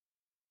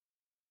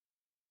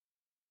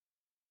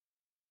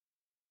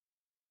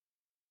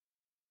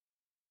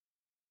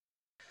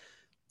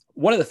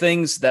One of the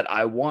things that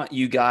I want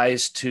you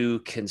guys to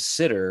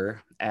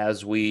consider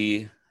as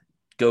we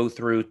go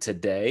through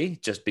today,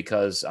 just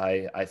because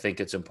I think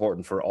it's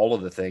important for all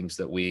of the things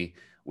that we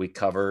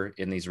cover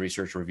in these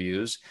research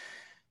reviews.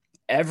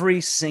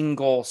 Every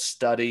single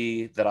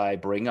study that I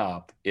bring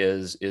up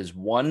is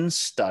one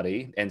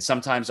study, and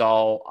sometimes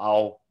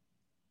I'll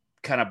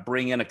kind of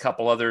bring in a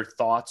couple other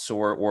thoughts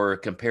or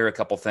compare a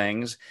couple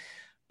things,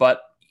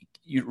 but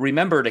you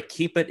remember to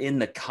keep it in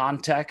the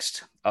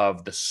context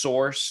of the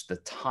source, the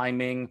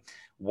timing,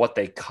 what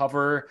they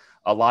cover.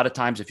 A lot of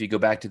times, if you go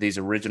back to these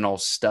original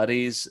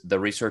studies, the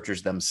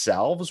researchers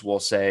themselves will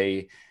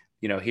say,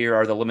 here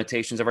are the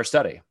limitations of our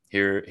study.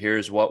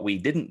 Here's what we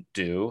didn't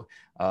do.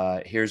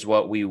 Here's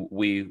what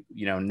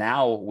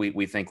now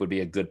we think would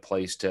be a good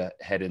place to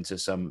head into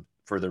some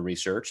further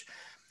research.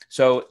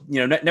 So,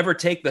 never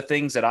take the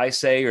things that I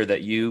say or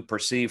that you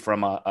perceive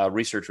from a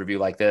research review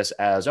like this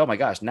as, oh my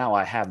gosh, now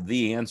I have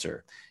the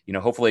answer.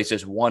 Hopefully it's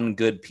just one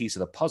good piece of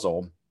the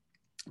puzzle.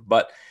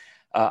 But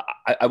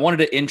I wanted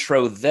to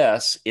intro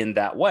this in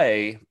that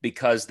way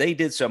because they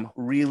did some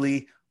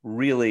really,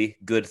 really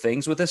good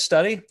things with this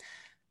study,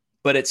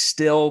 but it's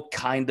still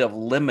kind of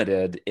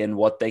limited in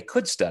what they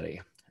could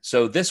study.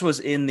 So this was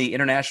in the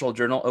International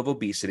Journal of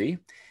Obesity.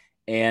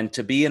 And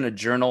to be in a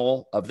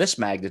journal of this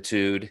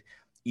magnitude,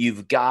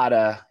 you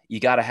gotta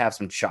have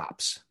some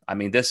chops. I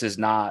mean, this is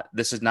not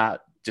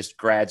just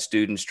grad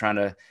students trying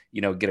to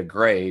get a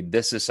grade.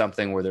 This is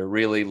something where they're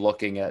really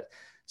looking at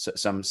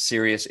some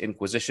serious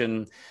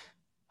inquisition.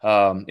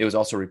 It was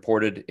also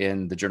reported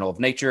in the Journal of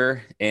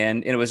Nature,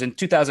 and it was in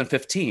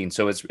 2015,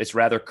 so it's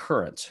rather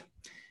current.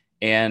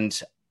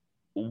 And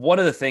one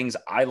of the things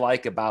I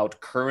like about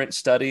current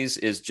studies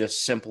is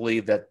just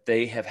simply that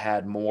they have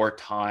had more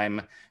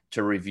time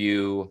to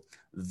review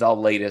the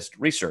latest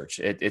research.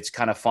 It's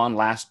kind of fun.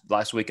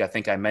 Last week, I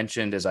think I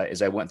mentioned as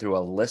I went through a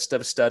list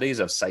of studies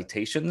of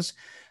citations,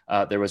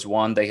 there was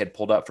one they had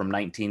pulled up from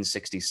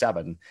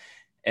 1967,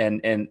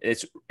 and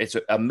it's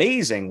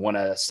amazing when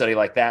a study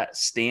like that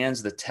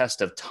stands the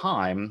test of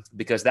time,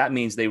 because that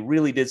means they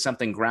really did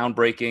something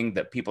groundbreaking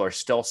that people are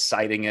still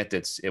citing it.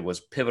 It was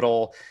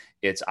pivotal.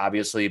 It's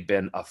obviously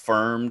been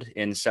affirmed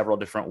in several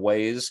different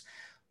ways.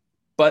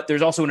 But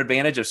there's also an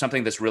advantage of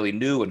something that's really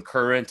new and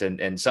current.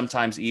 And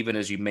sometimes, even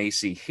as you may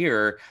see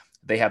here,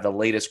 they have the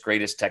latest,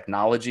 greatest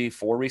technology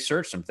for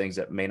research, some things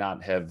that may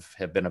not have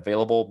been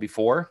available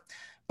before.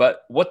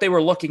 But what they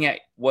were looking at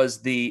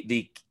was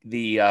the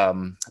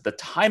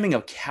timing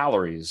of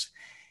calories.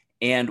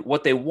 And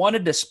what they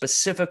wanted to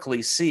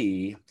specifically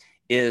see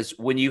is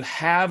when you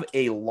have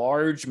a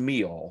large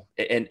meal,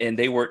 and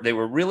they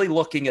were really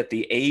looking at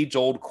the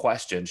age-old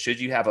question: should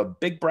you have a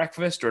big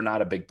breakfast or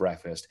not a big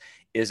breakfast?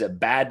 Is it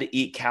bad to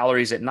eat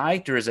calories at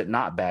night, or is it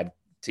not bad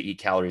to eat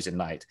calories at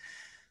night?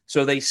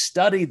 So they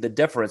studied the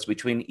difference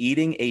between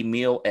eating a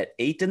meal at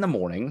 8 in the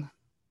morning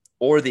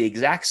or the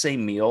exact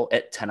same meal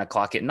at 10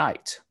 o'clock at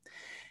night.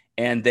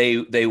 And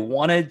they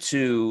wanted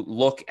to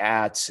look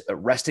at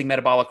resting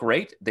metabolic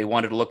rate. They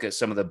wanted to look at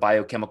some of the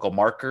biochemical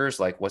markers,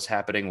 like what's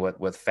happening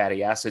with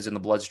fatty acids in the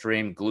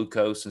bloodstream,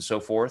 glucose, and so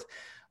forth.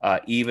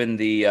 Even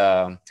the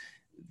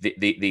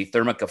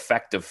thermic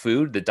effect of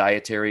food, the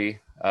dietary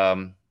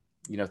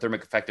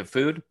thermic effect of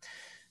food.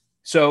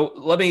 So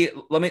let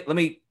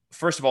me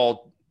first of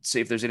all see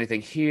if there's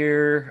anything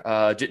here.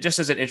 Just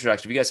as an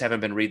introduction, if you guys haven't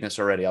been reading this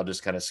already, I'll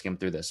just kind of skim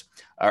through this.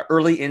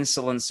 Early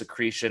insulin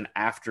secretion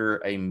after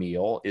a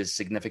meal is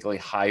significantly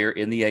higher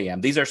in the AM.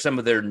 These are some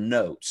of their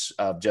notes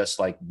of just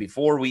like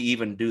before we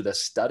even do the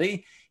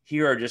study.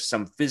 Here are just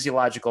some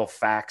physiological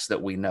facts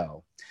that we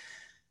know.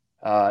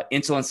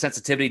 Insulin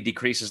sensitivity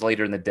decreases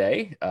later in the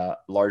day,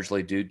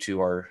 largely due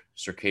to our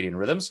circadian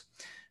rhythms.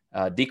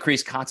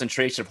 Decreased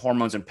concentration of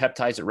hormones and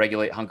peptides that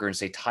regulate hunger and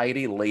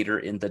satiety later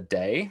in the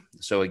day.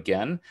 So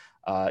again,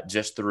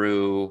 just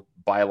through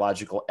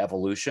biological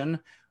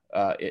evolution,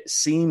 it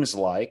seems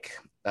like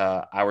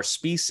our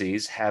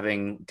species,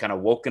 having kind of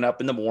woken up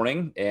in the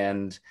morning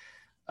and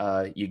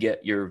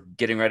you're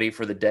getting ready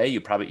for the day. You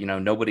probably,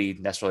 nobody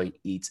necessarily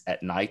eats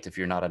at night if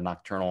you're not a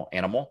nocturnal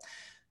animal.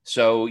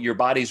 So your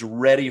body's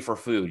ready for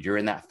food. You're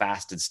in that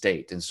fasted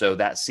state. And so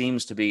that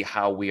seems to be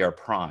how we are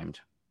primed.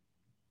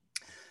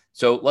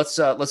 So let's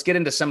get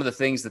into some of the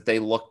things that they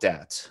looked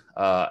at.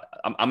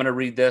 I'm going to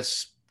read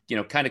this,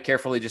 kind of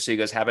carefully, just so you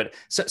guys have it.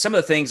 So, some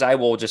of the things I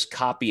will just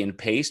copy and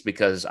paste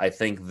because I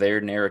think their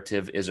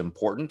narrative is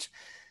important.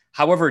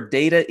 However,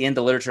 data in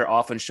the literature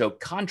often show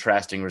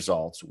contrasting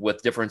results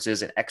with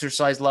differences in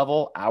exercise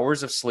level,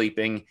 hours of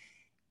sleeping,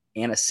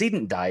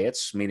 antecedent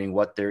diets, meaning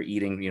what they're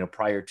eating,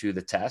 prior to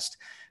the test,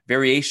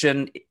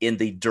 variation in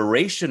the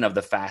duration of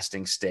the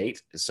fasting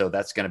state. So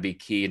that's going to be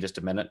key in just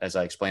a minute as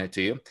I explain it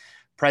to you.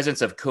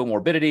 Presence of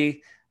comorbidity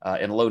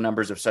and low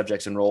numbers of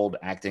subjects enrolled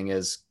acting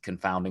as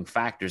confounding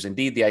factors.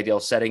 Indeed, the ideal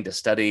setting to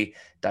study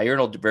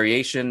diurnal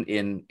variation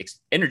in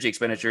energy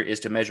expenditure is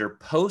to measure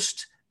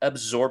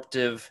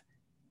post-absorptive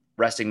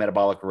resting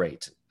metabolic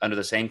rate under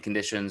the same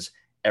conditions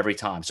every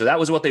time. So that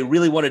was what they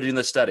really wanted to do in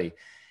the study.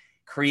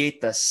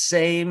 Create the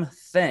same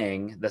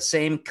thing, the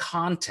same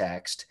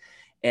context,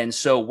 And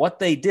so what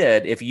they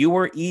did, if you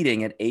were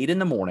eating at 8 in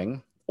the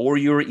morning or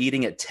you were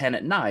eating at 10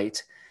 at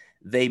night,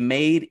 they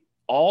made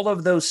all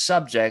of those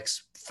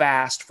subjects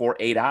fast for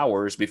 8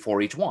 hours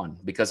before each one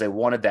because they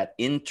wanted that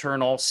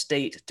internal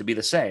state to be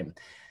the same.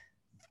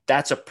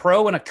 That's a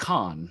pro and a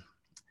con,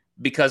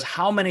 because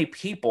how many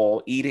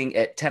people eating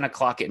at 10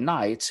 o'clock at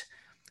night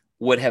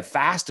would have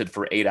fasted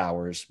for 8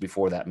 hours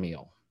before that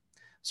meal?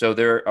 So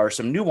there are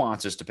some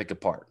nuances to pick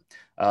apart.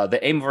 The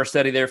aim of our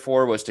study,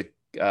 therefore, was to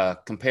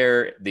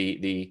compare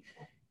the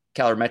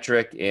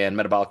calorimetric and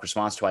metabolic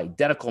response to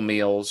identical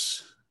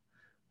meals.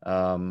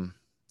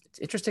 It's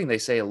interesting they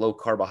say a low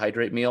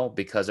carbohydrate meal,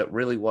 because it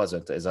really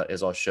wasn't, as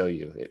I'll show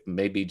you. It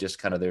may be just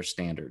kind of their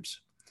standards.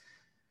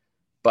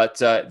 But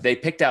they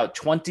picked out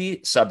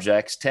 20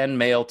 subjects, 10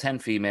 male, 10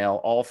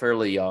 female, all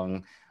fairly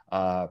young,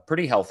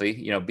 pretty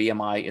healthy,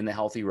 BMI in the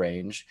healthy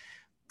range.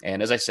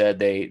 And as I said,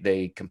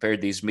 they compared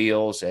these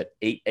meals at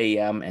 8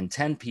 a.m. and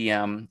 10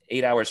 p.m.,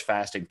 8 hours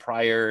fasting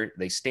prior.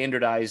 They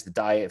standardized the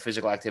diet,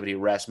 physical activity,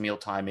 rest, meal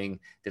timing,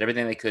 did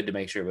everything they could to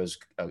make sure it was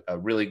a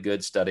really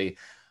good study.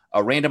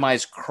 A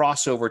randomized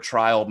crossover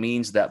trial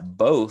means that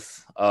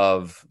both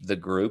of the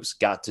groups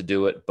got to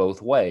do it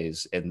both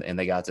ways, and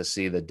they got to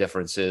see the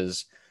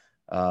differences,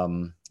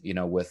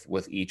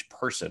 with each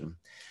person.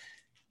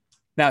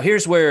 Now,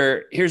 here's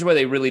where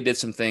they really did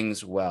some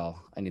things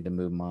well. I need to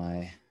move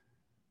my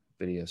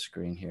video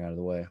screen here out of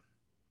the way.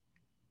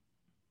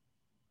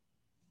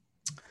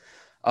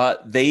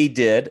 They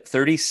did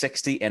 30,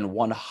 60, and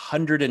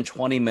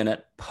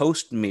 120-minute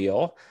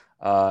post-meal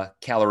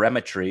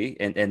calorimetry,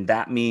 and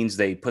that means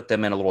they put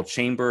them in a little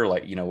chamber,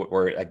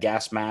 or a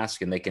gas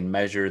mask, and they can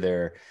measure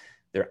their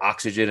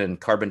oxygen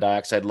and carbon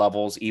dioxide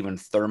levels, even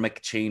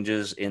thermic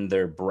changes in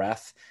their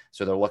breath.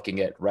 So they're looking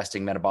at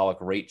resting metabolic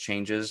rate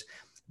changes.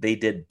 They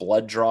did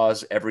blood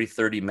draws every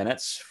 30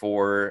 minutes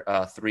for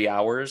 3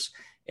 hours.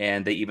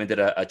 And they even did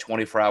a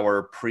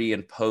 24-hour pre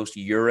and post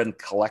urine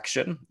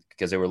collection,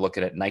 because they were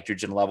looking at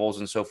nitrogen levels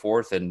and so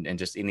forth, and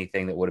just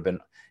anything that would have been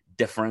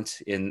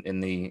different in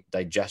the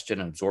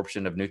digestion and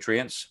absorption of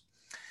nutrients.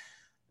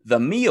 The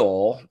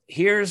meal,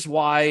 here's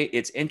why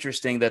it's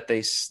interesting that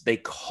they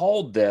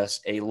called this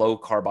a low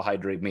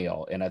carbohydrate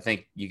meal. And I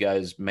think you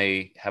guys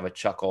may have a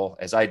chuckle,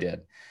 as I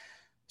did.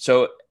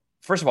 So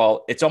first of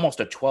all, it's almost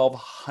a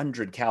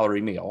 1,200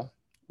 calorie meal,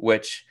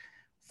 which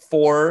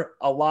for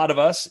a lot of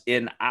us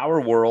in our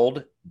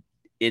world,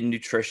 in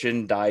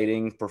nutrition,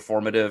 dieting,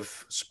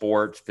 performative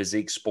sport,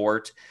 physique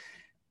sport,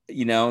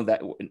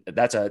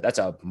 that's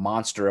a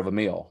monster of a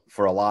meal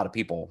for a lot of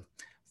people.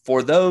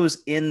 For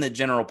those in the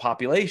general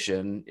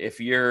population,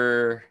 if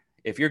you're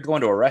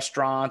going to a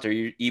restaurant, or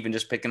you're even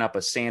just picking up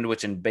a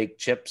sandwich and baked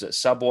chips at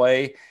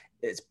Subway,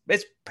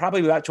 it's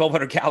probably about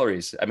 1,200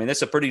 calories. I mean,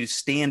 that's a pretty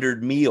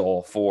standard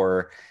meal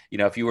for,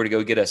 if you were to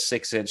go get a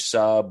 6-inch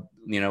sub,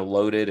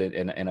 loaded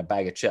and a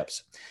bag of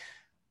chips.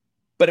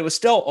 But it was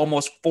still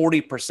almost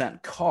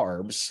 40%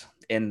 carbs.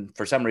 And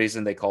for some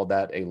reason, they called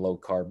that a low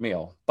carb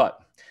meal.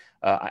 But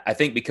I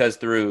think because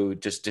through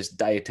just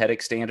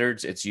dietetic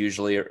standards, it's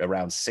usually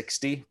around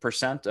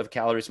 60% of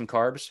calories from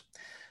carbs.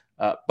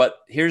 But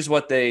here's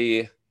what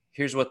they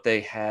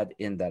had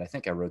in that. I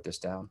think I wrote this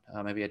down.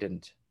 Maybe I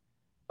didn't.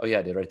 Oh yeah,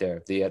 I did right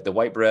there. The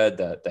white bread,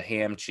 the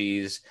ham,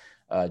 cheese,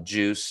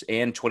 juice,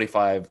 and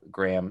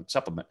 25-gram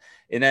supplement.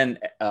 And then,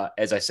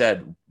 as I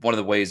said, one of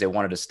the ways they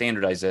wanted to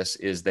standardize this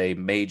is they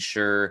made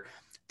sure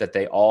that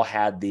they all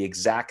had the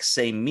exact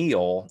same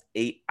meal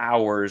 8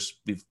 hours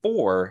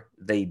before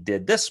they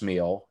did this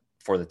meal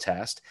for the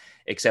test,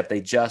 except they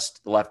just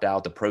left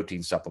out the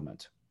protein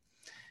supplement.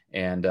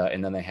 And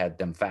then they had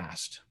them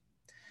fast.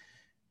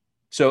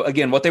 So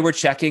again, what they were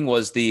checking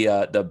was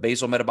the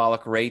basal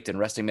metabolic rate and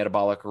resting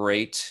metabolic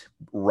rate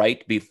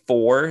right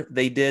before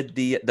they did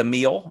the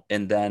meal,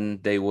 and then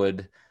they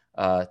would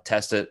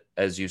test it,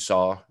 as you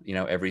saw,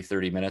 every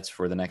 30 minutes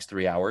for the next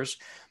 3 hours.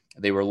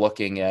 They were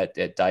looking at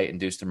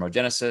diet-induced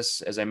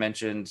thermogenesis, as I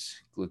mentioned,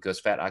 glucose,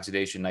 fat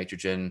oxidation,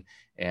 nitrogen,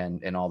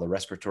 and all the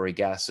respiratory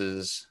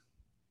gases.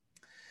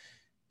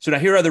 So now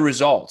here are the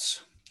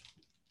results.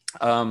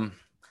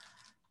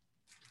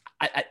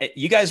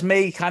 You guys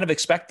may kind of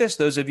expect this,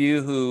 those of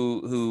you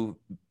who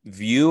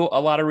view a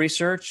lot of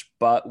research,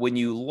 but when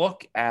you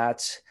look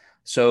at,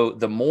 so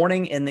the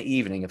morning and the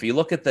evening, if you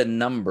look at the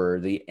number,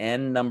 the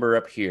N number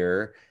up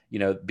here,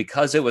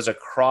 because it was a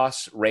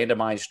cross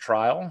randomized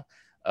trial,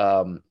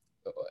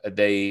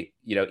 they,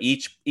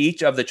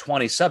 each of the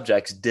 20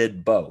 subjects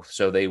did both.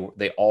 So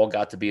they all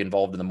got to be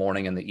involved in the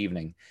morning and the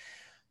evening.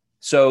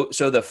 So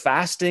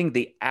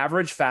the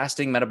average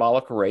fasting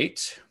metabolic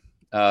rate,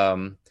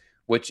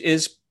 which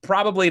is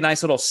probably a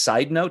nice little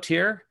side note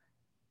here,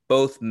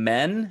 both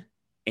men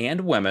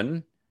and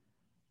women,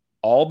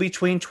 all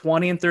between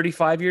 20 and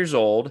 35 years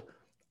old,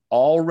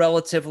 all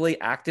relatively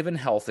active and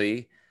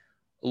healthy,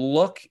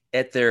 look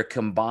at their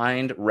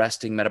combined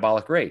resting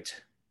metabolic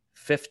rate,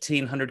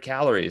 1,500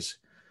 calories.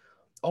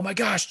 Oh my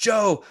gosh,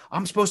 Joe,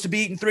 I'm supposed to be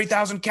eating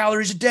 3,000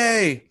 calories a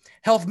day.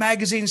 Health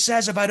Magazine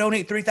says if I don't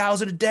eat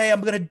 3,000 a day,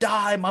 I'm going to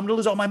die. I'm going to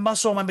lose all my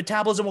muscle. My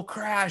metabolism will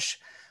crash.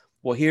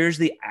 Well, here's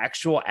the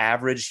actual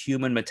average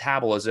human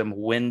metabolism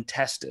when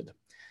tested.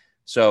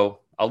 So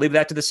I'll leave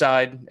that to the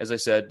side. As I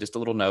said, just a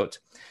little note.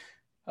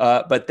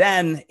 But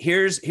then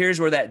here's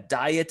where that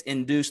diet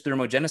induced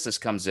thermogenesis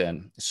comes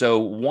in. So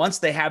once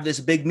they have this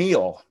big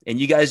meal, and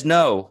you guys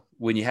know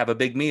when you have a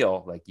big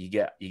meal, like you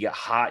get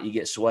hot, you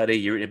get sweaty,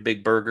 you're eating a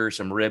big burger,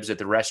 some ribs at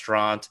the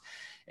restaurant,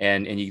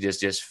 and you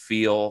just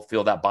feel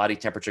that body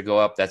temperature go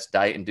up. That's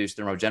diet induced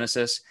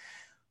thermogenesis.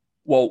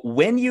 Well,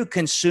 when you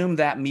consume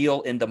that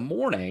meal in the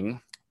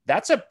morning,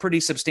 that's a pretty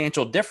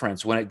substantial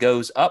difference when it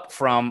goes up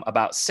from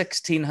about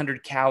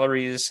 1,600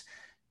 calories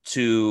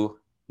to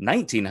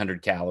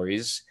 1,900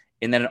 calories.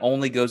 And then it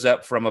only goes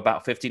up from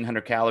about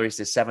 1,500 calories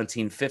to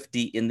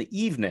 1,750 in the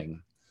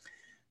evening.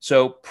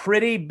 So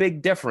pretty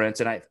big difference.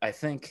 And I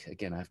think,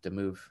 again, I have to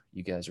move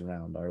you guys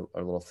around our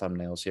little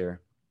thumbnails here.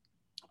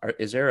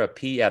 Is there a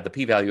P? Yeah, the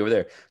P value over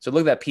there. So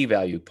look at that P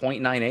value,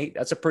 0.98.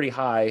 That's a pretty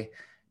high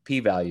P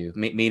value,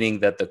 meaning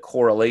that the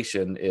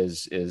correlation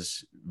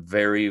is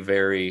very,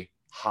 very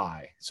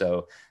high.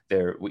 So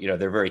they're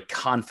very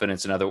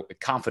confident, in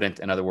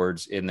other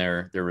words, in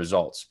their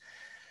results.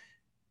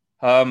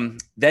 Then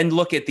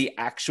look at the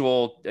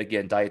actual,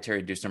 again, dietary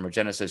induced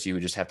thermogenesis. You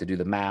would just have to do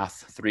the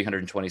math,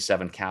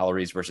 327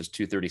 calories versus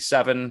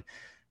 237.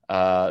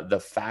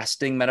 The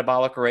fasting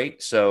metabolic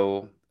rate,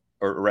 or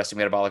resting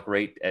metabolic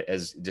rate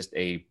as just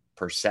a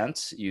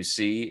percent you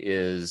see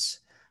is,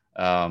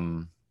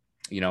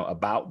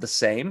 about the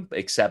same,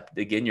 except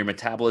again, your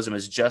metabolism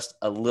is just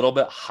a little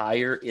bit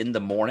higher in the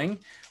morning,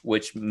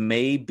 which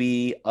may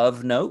be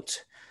of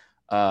note.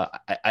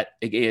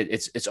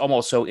 It's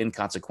almost so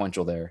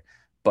inconsequential there.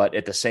 But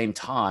at the same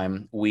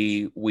time,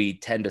 we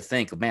tend to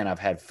think, man, I've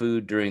had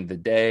food during the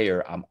day,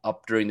 or I'm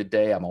up during the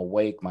day, I'm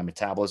awake, my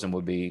metabolism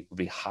would be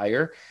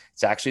higher.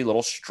 It's actually a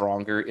little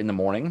stronger in the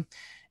morning.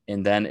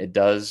 And then it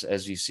does,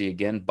 as you see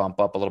again, bump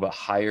up a little bit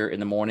higher in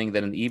the morning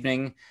than in the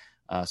evening.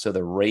 So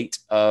the rate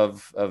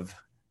of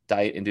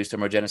diet-induced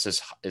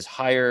thermogenesis is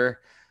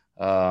higher.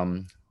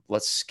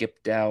 Let's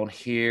skip down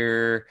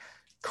here.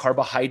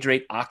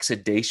 Carbohydrate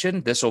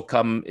oxidation. This will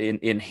come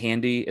in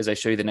handy as I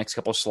show you the next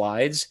couple of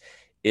slides.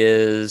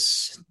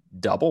 Is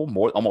double,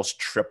 more, almost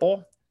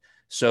triple.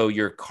 So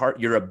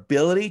your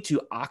ability to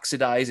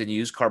oxidize and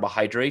use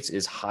carbohydrates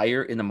is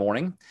higher in the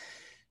morning.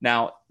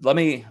 Now,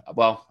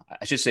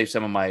 I should save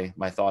some of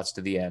my thoughts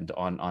to the end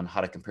on how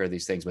to compare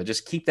these things, but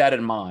just keep that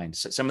in mind.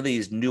 So some of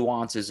these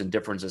nuances and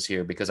differences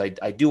here, because I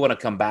do want to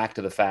come back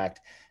to the fact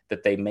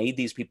that they made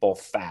these people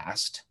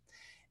fast,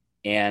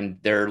 and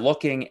they're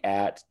looking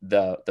at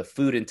the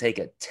food intake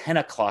at 10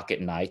 o'clock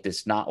at night.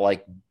 It's not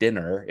like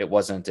dinner. It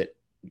wasn't at,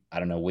 I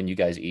don't know when you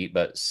guys eat,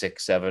 but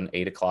 6, 7,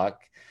 8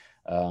 o'clock.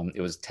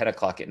 It was 10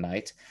 o'clock at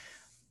night.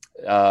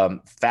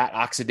 Fat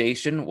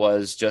oxidation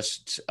was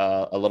just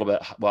a little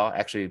bit,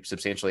 actually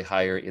substantially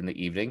higher in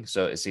the evening.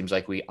 So it seems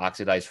like we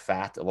oxidize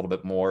fat a little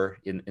bit more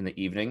in the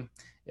evening,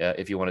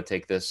 if you want to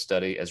take this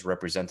study as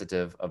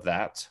representative of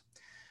that.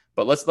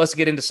 But let's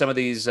get into some of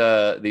these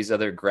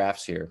other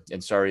graphs here.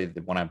 And sorry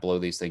when I blow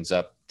these things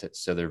up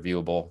so they're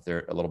viewable,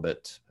 they're a little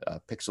bit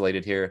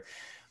pixelated here.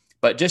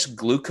 But just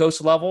glucose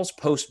levels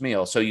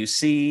post-meal. So you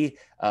see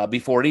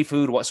before any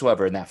food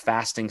whatsoever in that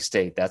fasting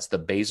state, that's the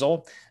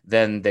basal.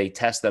 Then they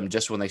test them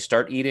just when they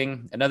start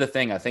eating. Another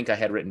thing I think I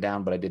had written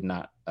down, but I did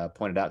not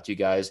point it out to you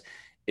guys,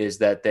 is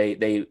that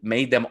they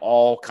made them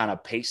all kind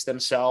of pace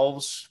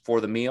themselves for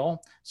the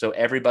meal. So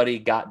everybody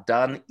got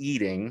done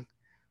eating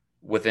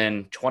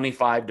within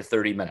 25 to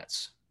 30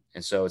 minutes.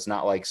 And so it's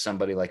not like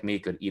somebody like me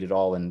could eat it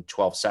all in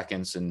 12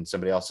 seconds and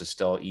somebody else is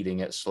still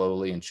eating it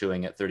slowly and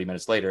chewing it 30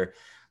 minutes later.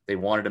 They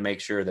wanted to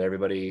make sure that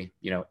everybody,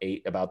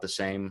 ate about the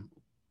same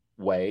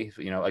way,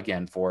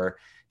 again, for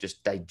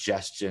just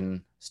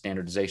digestion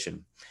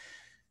standardization.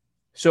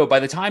 So by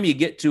the time you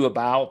get to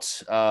about,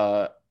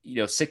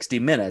 60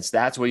 minutes,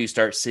 that's where you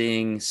start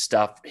seeing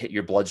stuff hit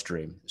your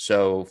bloodstream.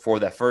 So for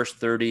the first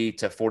 30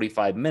 to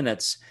 45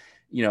 minutes,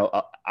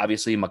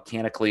 obviously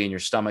mechanically in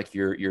your stomach,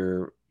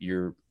 you're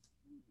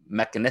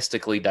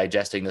mechanistically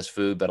digesting this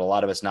food, but a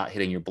lot of it's not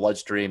hitting your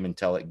bloodstream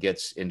until it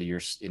gets into your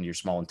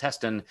small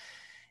intestine.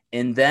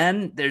 And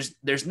then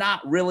there's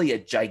not really a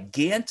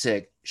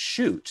gigantic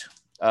shoot.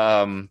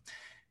 Again,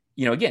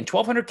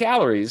 1,200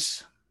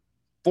 calories,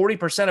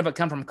 40% of it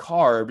come from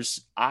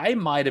carbs. I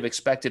might have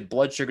expected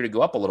blood sugar to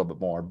go up a little bit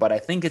more, but I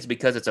think it's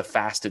because it's a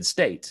fasted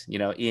state.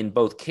 In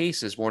both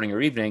cases, morning or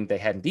evening, they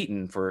hadn't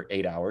eaten for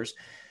 8 hours.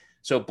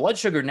 So blood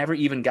sugar never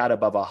even got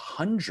above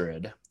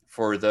 100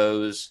 for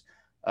those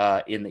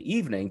in the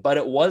evening, but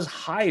it was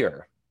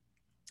higher.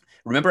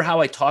 Remember how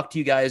I talked to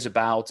you guys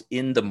about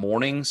in the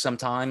morning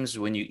sometimes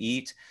when you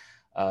eat,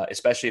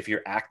 especially if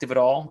you're active at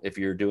all, if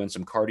you're doing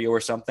some cardio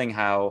or something,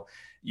 how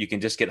you can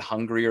just get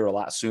hungrier a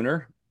lot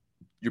sooner.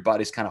 Your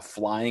body's kind of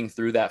flying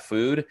through that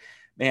food.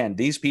 Man,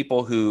 these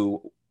people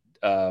who,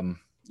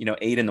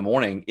 ate in the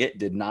morning, it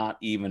did not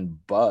even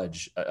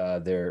budge.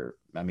 Their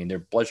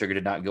blood sugar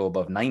did not go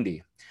above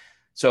 90.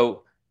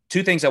 So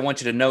 2 things I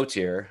want you to note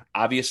here.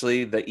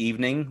 Obviously, the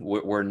evening,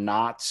 we're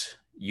not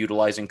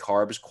utilizing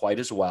carbs quite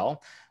as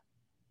well.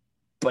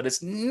 but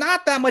it's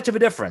not that much of a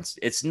difference.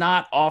 It's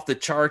not off the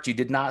charts. You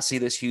did not see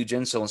this huge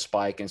insulin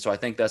spike. And so I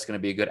think that's going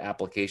to be a good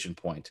application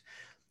point.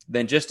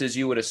 Then, just as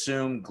you would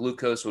assume,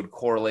 glucose would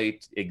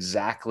correlate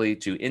exactly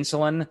to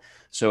insulin.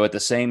 So at the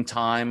same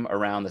time,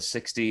 around the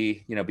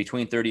 60,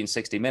 between 30 and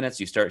 60 minutes,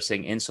 you start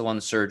seeing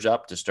insulin surge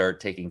up to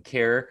start taking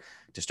care,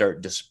 to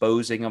start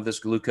disposing of this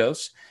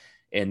glucose.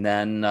 And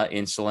then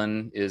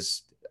insulin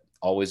is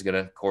always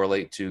going to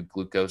correlate to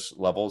glucose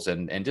levels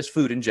and just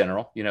food in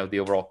general, the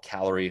overall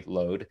calorie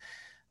load.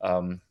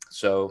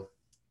 So,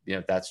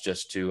 that's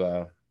just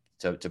to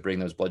bring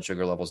those blood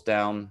sugar levels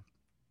down,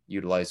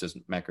 utilize those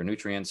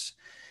macronutrients.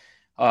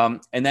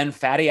 And then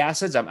fatty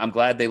acids, I'm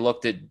glad they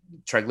looked at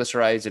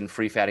triglycerides and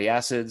free fatty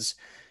acids.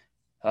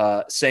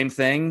 Same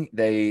thing.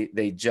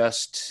 They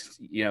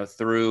just,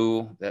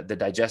 through the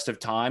digestive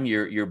time,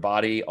 your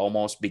body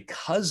almost,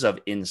 because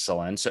of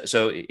insulin.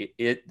 So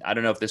I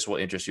don't know if this will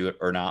interest you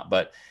or not,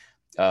 but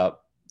the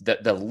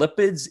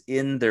lipids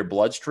in their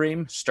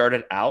bloodstream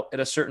started out at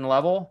a certain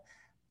level.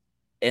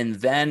 And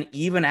then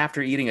even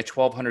after eating a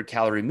 1,200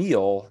 calorie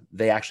meal,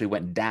 they actually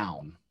went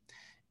down.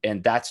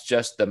 And that's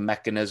just the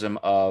mechanism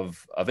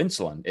of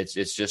insulin. It's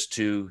just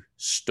to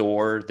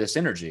store this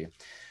energy.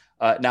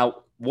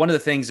 Now, one of the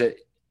things that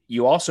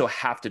you also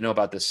have to know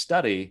about this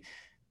study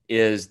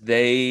is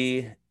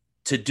to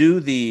do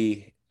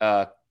the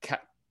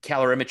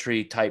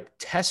calorimetry type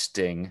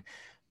testing,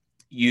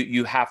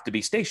 you have to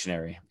be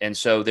stationary. And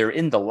so they're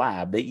in the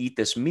lab, they eat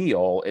this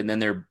meal, and then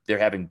they're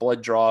having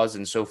blood draws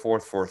and so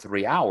forth for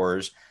 3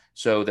 hours.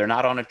 So they're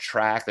not on a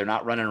track, they're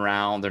not running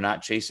around, they're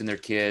not chasing their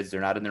kids,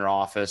 they're not in their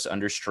office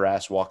under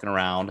stress, walking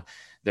around.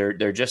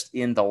 They're just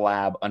in the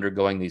lab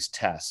undergoing these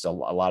tests, a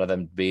lot of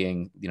them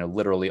being,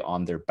 literally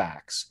on their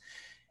backs.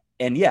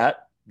 And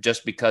yet,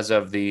 just because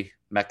of the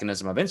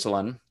mechanism of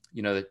insulin,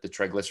 the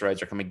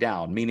triglycerides are coming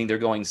down, meaning they're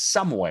going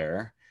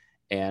somewhere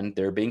and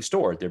they're being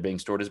stored. They're being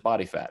stored as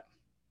body fat,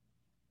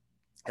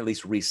 at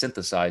least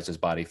resynthesized as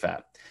body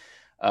fat.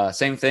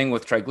 Same thing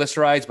with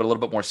triglycerides, but a little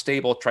bit more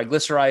stable.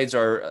 Triglycerides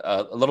are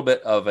a little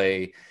bit of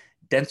a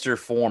denser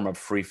form of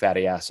free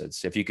fatty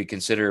acids. If you could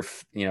consider,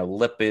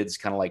 lipids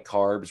kind of like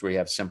carbs, where you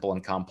have simple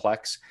and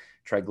complex,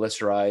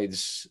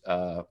 triglycerides,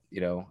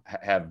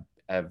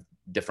 have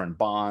different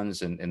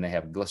bonds, and they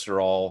have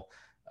glycerol,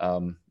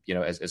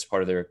 as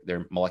part of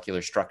their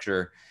molecular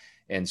structure.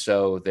 And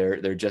so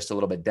they're just a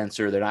little bit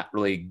denser. They're not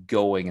really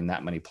going in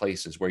that many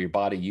places, where your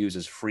body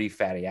uses free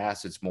fatty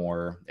acids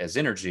more as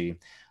energy,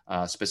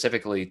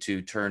 specifically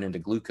to turn into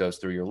glucose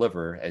through your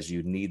liver as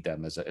you need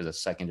them as a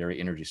secondary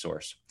energy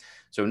source.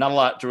 So not a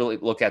lot to really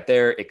look at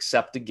there,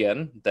 except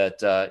again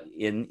that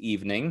in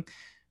evening,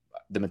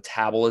 the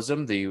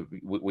metabolism,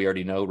 we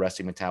already know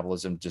resting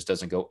metabolism just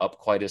doesn't go up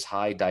quite as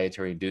high.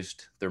 Dietary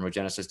induced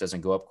thermogenesis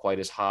doesn't go up quite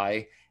as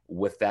high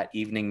with that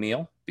evening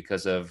meal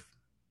because of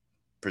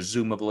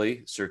presumably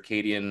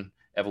circadian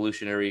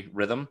evolutionary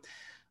rhythm.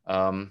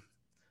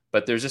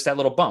 But there's just that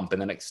little bump,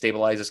 and then it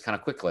stabilizes kind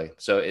of quickly.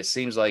 So it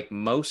seems like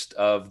most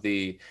of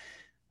the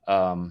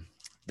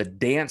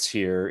dance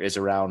here is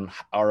around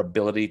our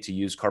ability to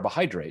use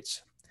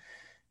carbohydrates.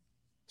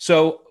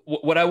 So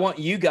what I want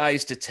you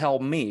guys to tell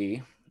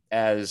me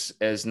as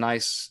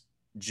nice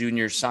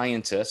junior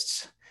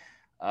scientists,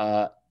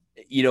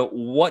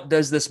 what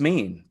does this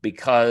mean?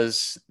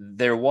 Because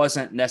there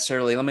wasn't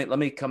necessarily, let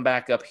me come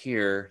back up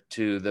here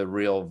to the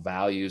real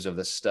values of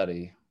the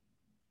study.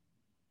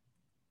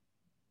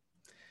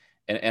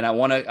 And I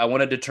want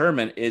to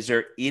determine, is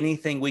there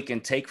anything we can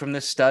take from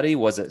this study?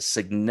 Was it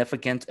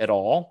significant at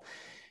all?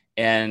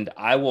 And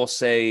I will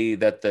say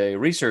that the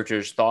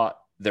researchers thought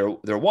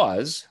there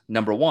was.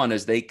 Number one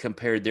is they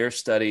compared their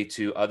study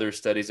to other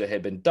studies that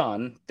had been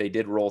done. They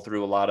did roll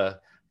through a lot of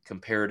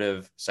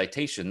comparative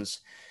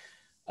citations.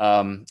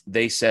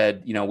 They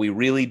said, we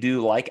really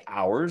do like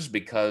ours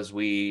because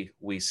we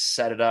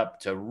set it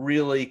up to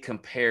really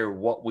compare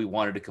what we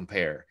wanted to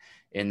compare.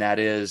 And that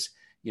is,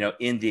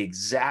 in the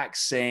exact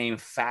same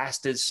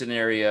fasted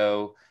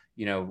scenario,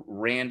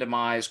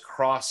 randomized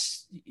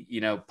cross,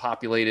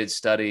 populated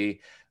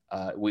study,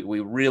 we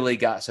really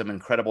got some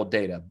incredible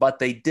data. But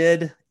they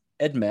did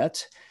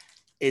admit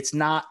it's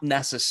not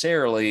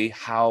necessarily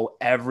how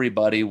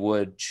everybody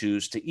would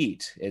choose to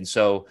eat. And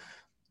so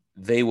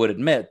they would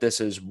admit this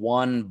is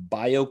one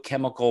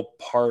biochemical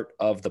part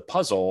of the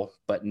puzzle,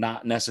 but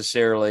not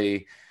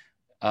necessarily,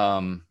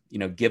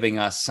 giving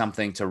us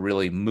something to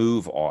really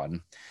move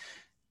on.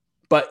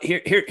 But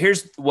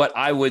here's what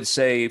I would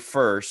say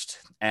first,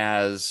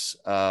 as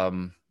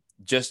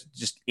just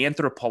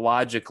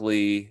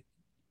anthropologically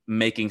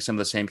making some of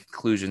the same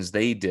conclusions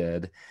they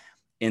did,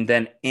 and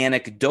then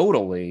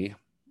anecdotally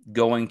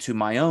going to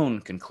my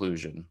own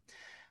conclusion.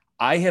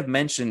 I have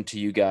mentioned to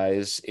you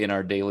guys in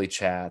our daily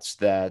chats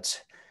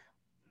that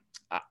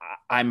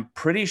I'm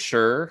pretty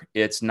sure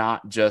it's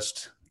not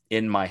just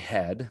in my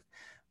head,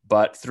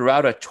 but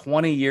throughout a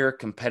 20-year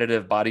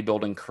competitive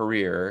bodybuilding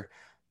career,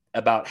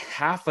 about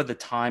half of the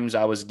times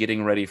I was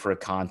getting ready for a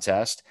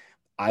contest,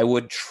 I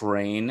would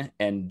train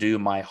and do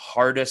my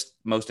hardest,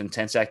 most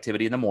intense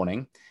activity in the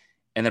morning.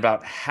 And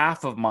about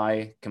half of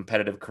my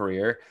competitive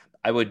career,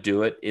 I would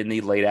do it in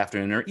the late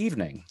afternoon or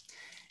evening.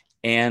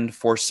 And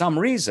for some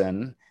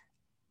reason,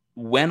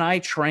 when I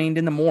trained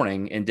in the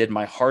morning and did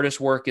my hardest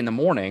work in the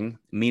morning,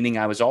 meaning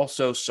I was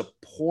also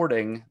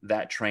supporting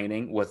that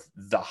training with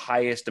the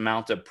highest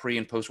amount of pre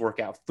and post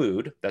workout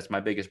food, that's my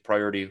biggest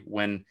priority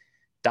when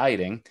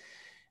dieting.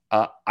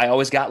 I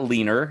always got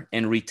leaner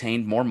and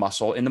retained more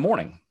muscle in the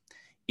morning.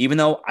 Even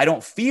though I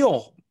don't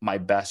feel my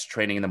best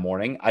training in the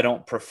morning, I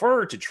don't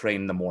prefer to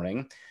train in the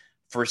morning.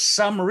 For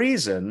some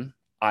reason,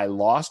 I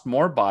lost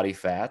more body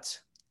fat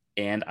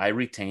and I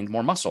retained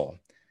more muscle.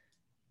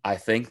 I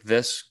think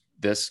this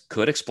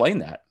could explain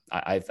that.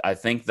 I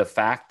think the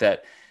fact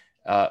that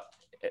uh,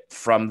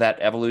 from that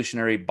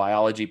evolutionary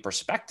biology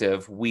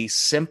perspective, we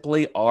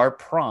simply are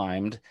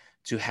primed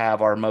to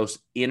have our most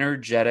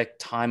energetic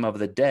time of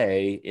the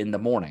day in the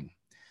morning.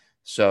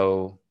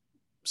 So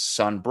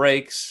sun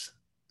breaks,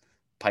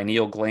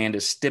 pineal gland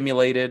is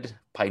stimulated.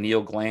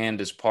 Pineal gland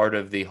is part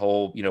of the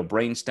whole,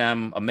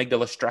 brainstem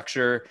amygdala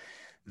structure.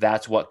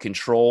 That's what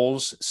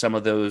controls some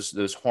of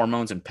those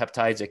hormones and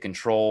peptides that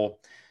control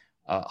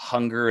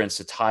hunger and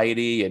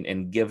satiety,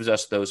 and gives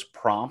us those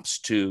prompts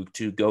to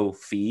go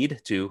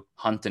feed, to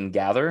hunt and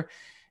gather.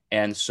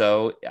 And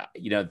so,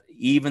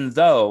 even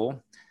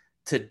though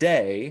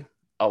today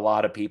a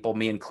lot of people,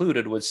 me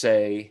included, would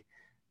say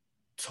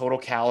total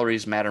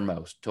calories matter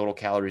most. Total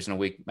calories in a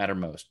week matter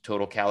most.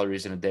 Total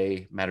calories in a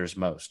day matters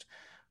most.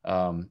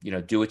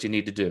 Do what you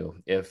need to do.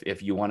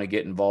 If you want to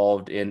get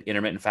involved in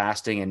intermittent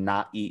fasting and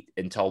not eat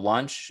until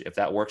lunch, if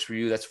that works for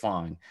you, that's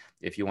fine.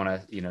 If you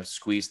want to,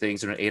 squeeze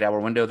things in an 8-hour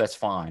window, that's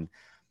fine.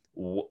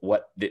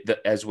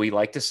 As we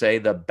like to say,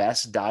 the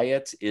best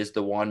diet is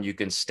the one you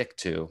can stick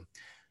to.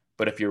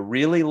 But if you're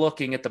really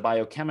looking at the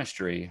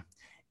biochemistry,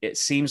 it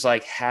seems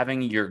like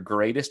having your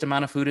greatest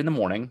amount of food in the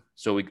morning.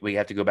 So we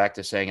have to go back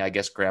to saying, I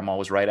guess grandma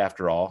was right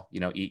after all.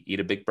 Eat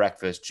a big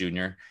breakfast,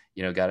 Junior.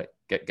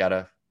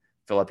 Gotta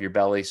fill up your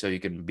belly so you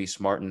can be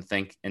smart and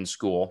think in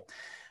school.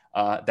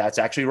 That's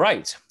actually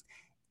right.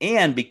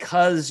 And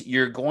because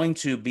you're going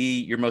to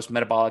be your most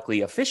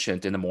metabolically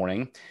efficient in the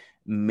morning,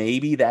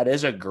 maybe that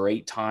is a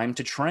great time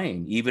to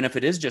train, even if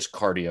it is just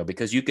cardio,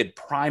 because you could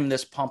prime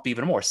this pump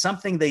even more.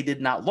 Something they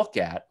did not look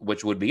at,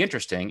 which would be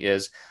interesting,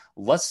 is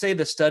let's say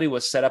the study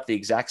was set up the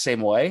exact same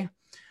way.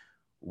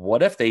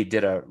 What if they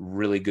did a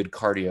really good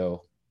cardio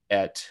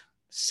at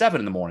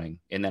 7 in the morning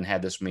and then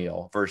had this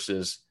meal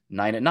versus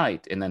 9 at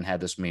night and then had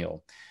this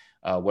meal?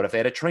 What if they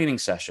had a training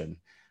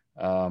session?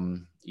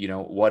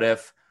 What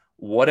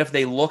if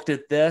they looked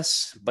at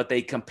this, but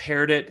they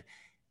compared it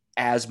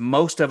as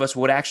most of us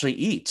would actually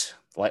eat?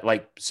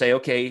 Like say,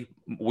 okay,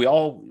 we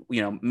all,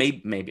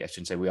 maybe I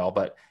shouldn't say we all,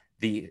 but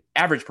the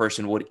average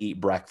person would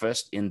eat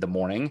breakfast in the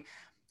morning.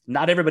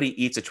 Not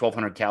everybody eats a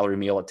 1,200 calorie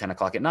meal at 10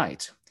 o'clock at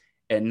night.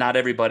 And not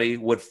everybody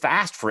would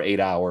fast for 8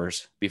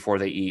 hours before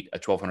they eat a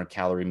 1,200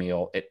 calorie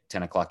meal at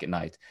 10 o'clock at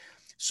night.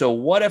 So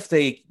what if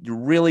they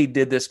really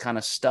did this kind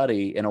of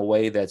study in a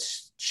way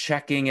that's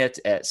checking it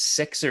at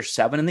 6 or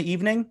 7 in the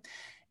evening?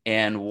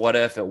 And what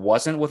if it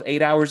wasn't with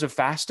 8 hours of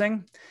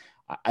fasting?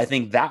 I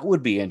think that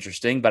would be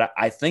interesting, but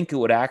I think it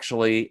would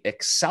actually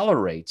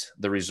accelerate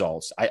the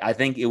results. I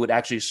think it would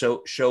actually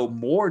show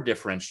more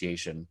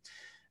differentiation,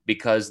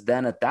 because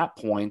then at that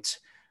point,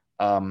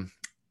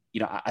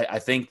 I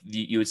think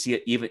you would see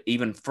it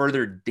even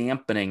further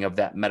dampening of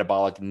that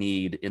metabolic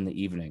need in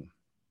the evening.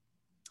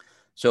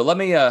 So let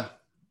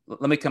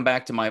me come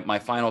back to my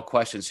final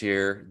questions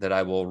here that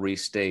I will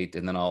restate,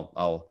 and then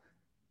I'll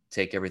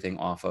take everything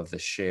off of the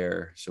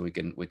share so we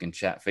can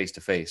chat face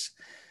to face.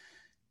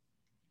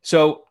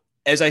 So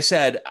as I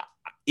said,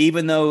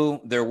 even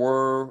though there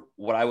were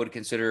what I would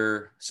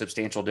consider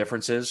substantial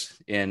differences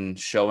in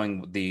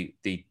showing the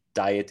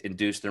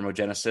diet-induced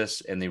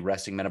thermogenesis and the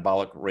resting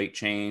metabolic rate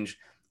change,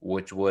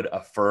 which would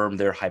affirm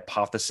their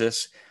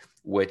hypothesis,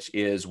 which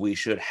is we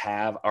should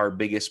have our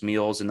biggest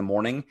meals in the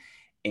morning,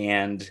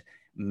 and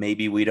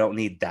maybe we don't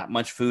need that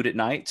much food at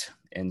night.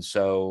 And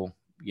so,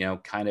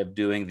 kind of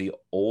doing the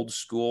old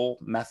school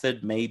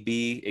method may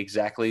be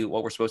exactly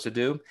what we're supposed to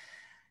do.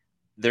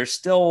 There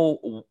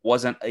still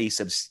wasn't a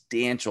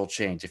substantial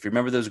change. If you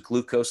remember those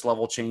glucose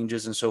level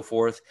changes and so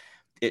forth,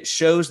 it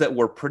shows that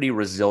we're pretty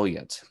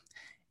resilient.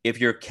 If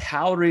your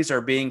calories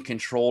are being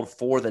controlled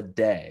for the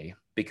day,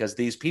 because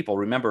these people,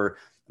 remember,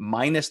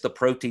 minus the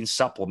protein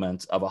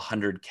supplement of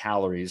 100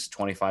 calories,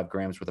 25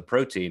 grams worth of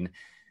protein,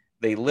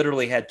 they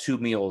literally had 2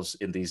 meals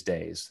in these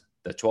days,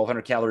 the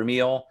 1,200 calorie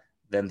meal,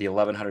 then the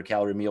 1,100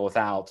 calorie meal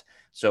without.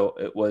 So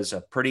it was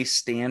a pretty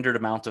standard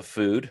amount of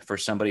food for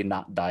somebody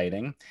not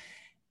dieting.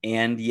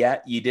 And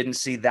yet you didn't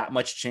see that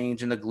much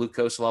change in the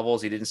glucose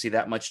levels. You didn't see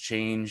that much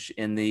change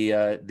in the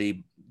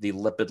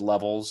lipid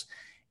levels.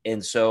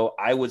 And so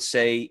I would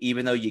say,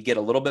 even though you get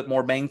a little bit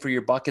more bang for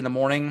your buck in the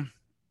morning,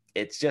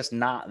 it's just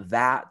not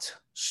that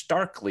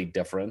starkly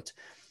different.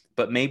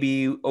 But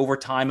maybe over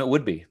time it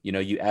would be.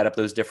 You add up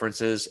those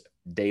differences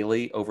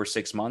daily over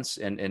 6 months,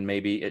 and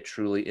maybe it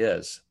truly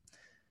is.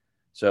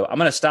 So I'm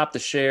going to stop the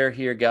share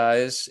here,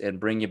 guys, and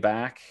bring you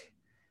back.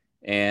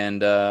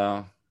 And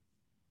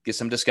get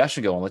some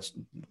discussion going.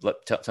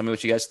 Tell me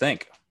what you guys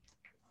think.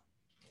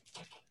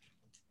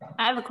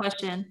 I have a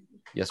question.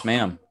 Yes,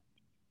 ma'am.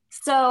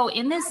 So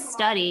in this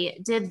study,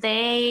 did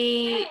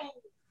they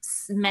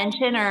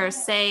mention or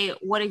say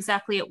what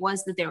exactly it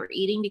was that they were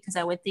eating? Because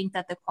I would think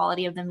that the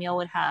quality of the meal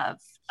would have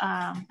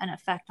an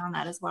effect on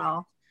that as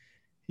well.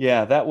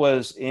 Yeah, that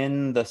was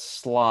in the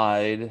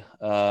slide.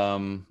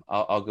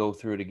 I'll go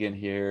through it again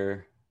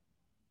here.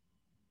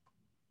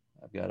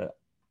 I've got it.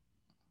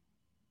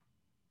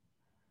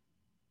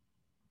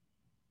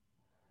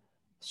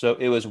 So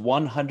it was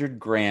 100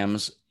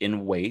 grams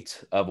in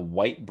weight of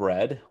white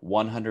bread,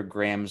 100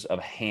 grams of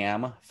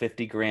ham,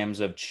 50 grams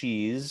of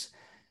cheese,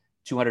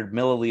 200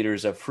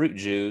 milliliters of fruit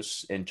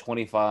juice, and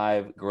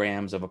 25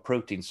 grams of a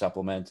protein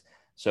supplement.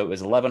 So it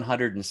was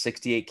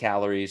 1,168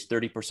 calories,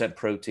 30%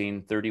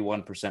 protein,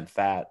 31%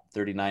 fat,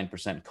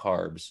 39%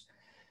 carbs.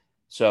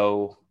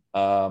 So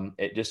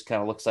it just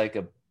kind of looks like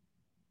a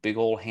big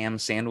old ham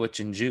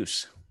sandwich and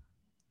juice.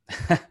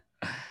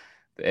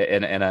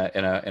 and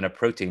a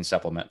protein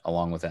supplement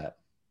along with that.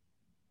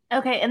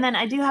 Okay, and then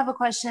I do have a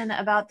question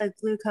about the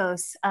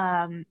glucose.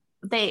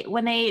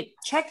 When they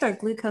check their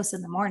glucose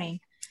in the morning,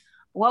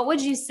 what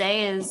would you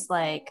say is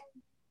like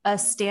a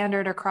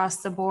standard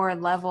across the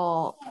board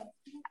level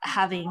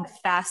having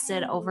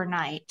fasted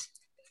overnight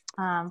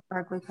for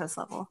a glucose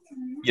level?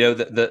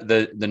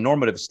 The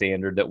normative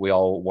standard that we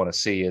all want to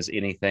see is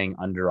anything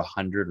under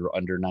 100 or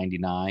under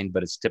 99,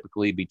 but it's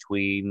typically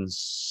between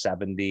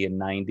 70 and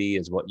 90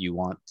 is what you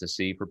want to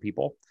see for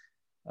people.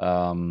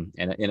 And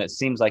it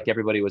seems like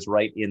everybody was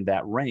right in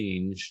that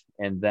range.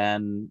 And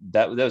then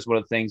that was one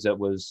of the things that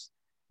was,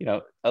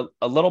 a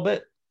little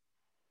bit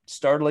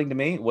startling to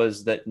me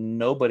was that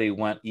nobody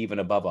went even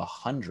above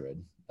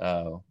 100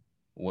 or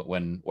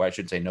I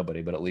shouldn't say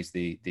nobody, but at least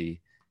the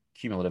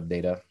cumulative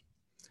data.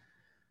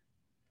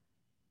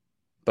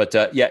 But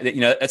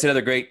that's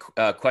another great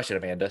question,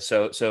 Amanda.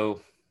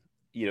 So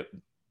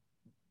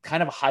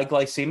kind of high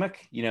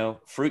glycemic,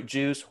 fruit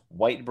juice,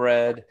 white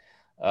bread,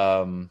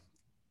 they're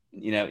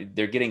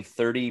getting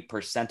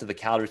 30% of the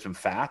calories from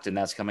fat, and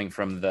that's coming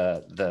from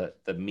the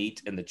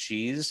meat and the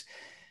cheese.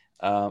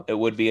 It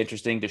would be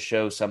interesting to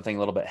show something a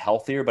little bit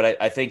healthier, but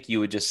I think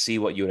you would just see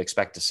what you would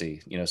expect to see,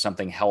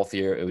 something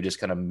healthier. It would just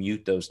kind of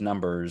mute those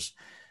numbers,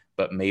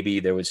 but maybe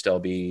there would still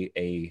be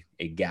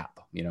a gap,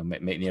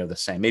 the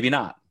same, maybe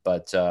not,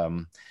 but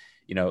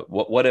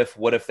what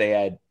if they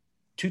had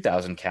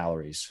 2,000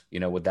 calories,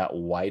 would that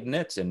widen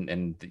it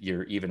and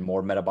you're even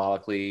more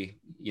metabolically,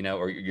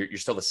 or you're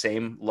still the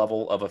same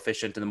level of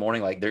efficient in the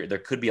morning? Like there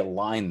could be a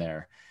line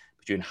there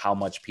between how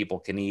much people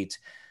can eat.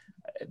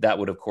 That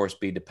would of course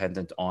be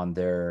dependent on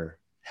their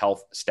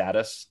health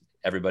status,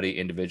 everybody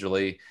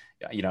individually.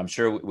 I'm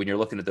sure when you're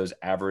looking at those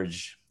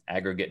average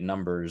aggregate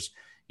numbers,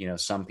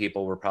 some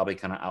people were probably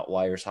kind of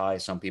outliers high.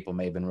 Some people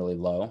may have been really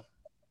low.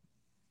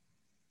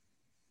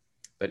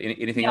 But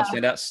anything else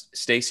stand out?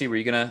 Stacy, were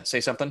you going to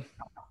say something?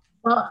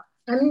 Well,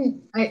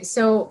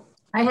 so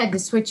I had to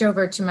switch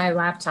over to my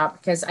laptop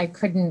because I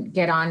couldn't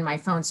get on my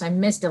phone. So I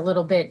missed a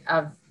little bit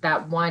of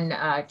that one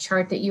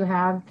chart that you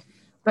have.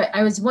 But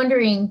I was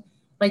wondering,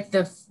 like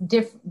the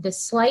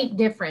slight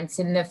difference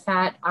in the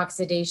fat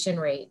oxidation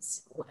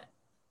rates.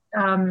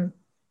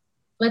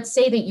 Let's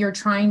say that you're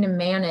trying to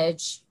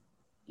manage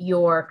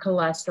your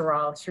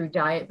cholesterol through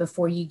diet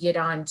before you get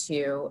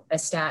onto a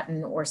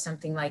statin or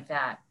something like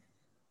that.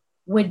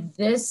 Would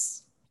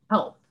this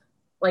help?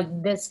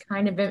 Like this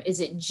kind of, is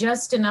it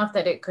just enough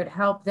that it could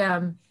help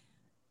them,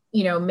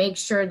 make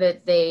sure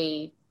that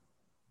they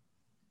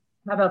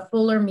have a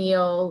fuller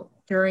meal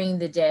during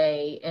the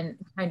day and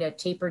kind of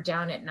taper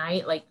down at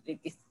night? Like,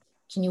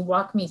 can you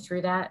walk me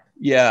through that?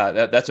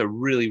 Yeah, that's a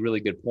really, really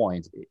good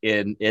point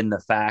in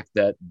the fact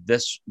that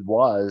this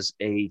was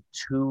a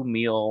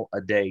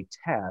 2-meal-a-day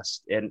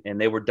test and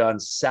they were done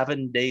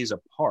 7 days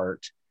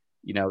apart,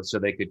 so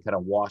they could kind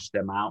of wash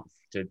them out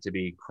to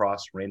be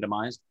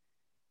cross-randomized.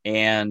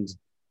 And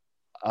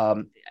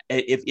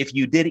if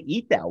you did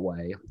eat that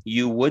way,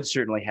 you would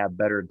certainly have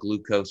better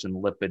glucose and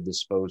lipid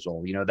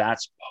disposal.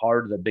 That's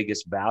part of the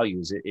biggest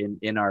values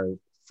in our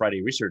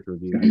Friday research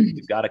review.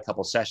 We've got a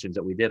couple sessions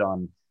that we did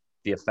on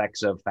the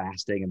effects of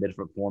fasting and the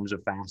different forms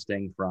of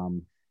fasting,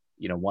 from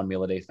 1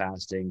 meal a day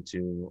fasting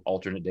to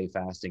alternate day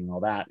fasting and all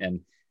that. And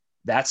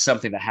that's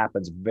something that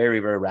happens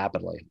very, very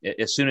rapidly.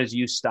 As soon as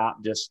you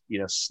stop just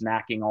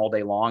snacking all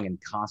day long and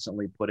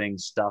constantly putting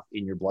stuff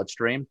in your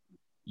bloodstream,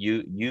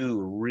 you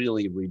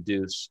really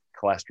reduce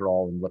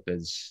cholesterol and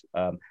lipids.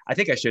 I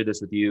think I shared this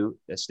with you,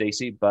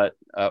 Stacy, but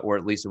or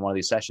at least in one of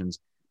these sessions.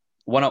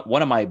 One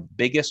of my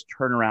biggest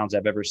turnarounds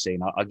I've ever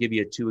seen. I'll give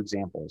you 2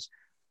 examples.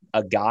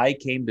 A guy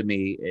came to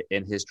me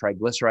and his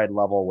triglyceride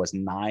level was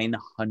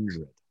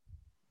 900.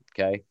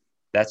 Okay,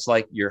 that's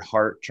like your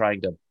heart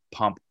trying to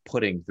pump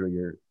pudding through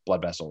your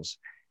blood vessels.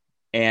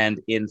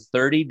 And in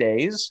 30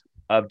 days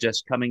of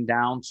just coming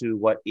down to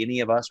what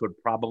any of us would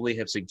probably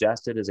have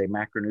suggested as a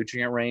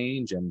macronutrient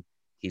range, and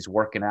he's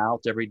working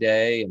out every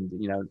day, and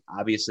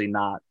obviously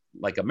not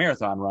like a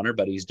marathon runner,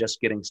 but he's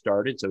just getting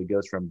started. So he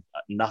goes from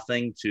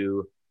nothing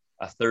to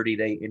a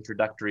 30-day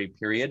introductory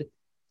period,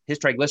 his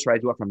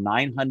triglycerides went from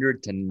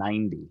 900 to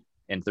 90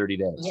 in 30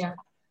 days. Yeah. And,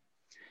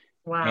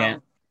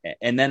 Wow.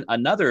 and then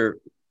another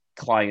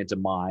client of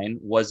mine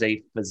was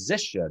a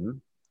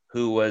physician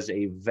who was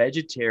a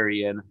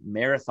vegetarian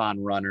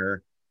marathon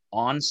runner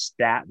on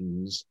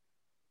statins,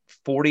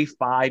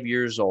 45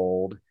 years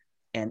old,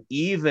 and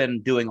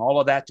even doing all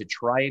of that to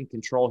try and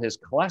control his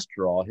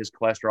cholesterol. His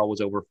cholesterol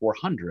was over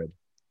 400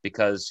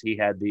 because he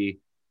had the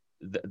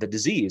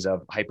disease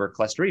of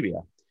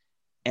hypercholesteremia.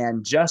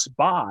 And just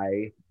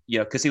by,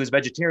 because he was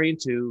vegetarian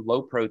too,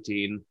 low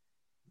protein,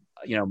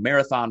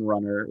 marathon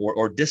runner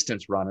or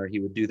distance runner, he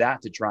would do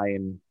that to try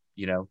and,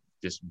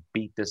 just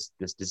beat this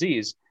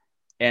disease.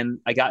 And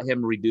I got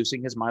him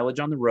reducing his mileage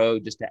on the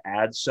road just to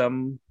add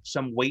some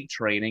weight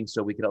training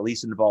so we could at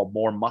least involve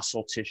more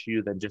muscle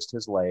tissue than just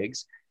his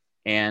legs,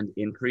 and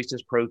increased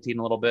his protein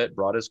a little bit,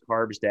 brought his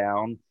carbs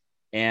down,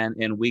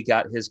 and we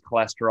got his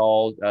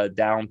cholesterol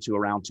down to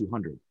around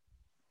 200.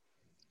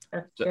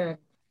 That's So, good.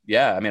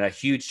 yeah, I mean, a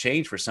huge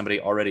change for somebody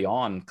already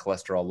on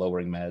cholesterol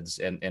lowering meds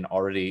and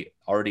already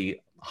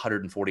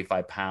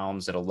 145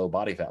 pounds at a low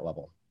body fat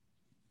level.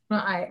 Well,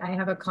 I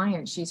have a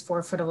client, she's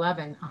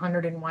 4'11",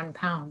 101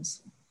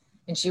 pounds,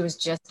 and she was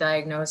just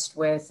diagnosed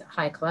with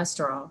high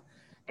cholesterol,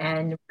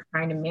 and we're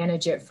trying to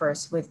manage it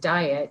first with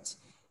diet.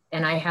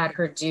 And I had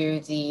her do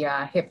the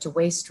hip to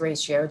waist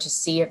ratio to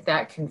see if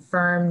that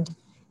confirmed,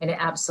 and it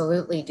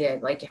absolutely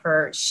did. Like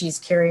she's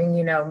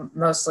carrying,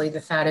 mostly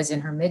the fat is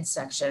in her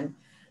midsection.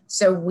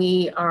 So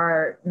we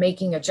are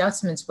making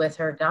adjustments with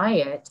her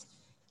diet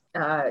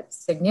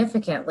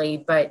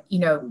significantly, but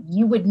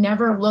you would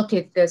never look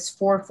at this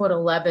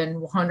 4'11",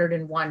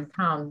 101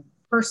 pound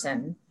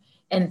person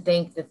and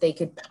think that they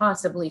could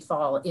possibly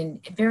fall in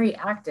very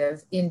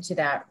active into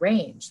that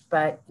range.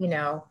 But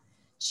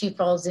she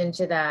falls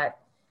into that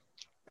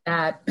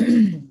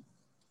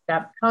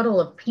that puddle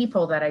of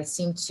people that I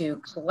seem to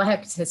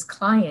collect as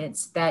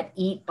clients that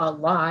eat a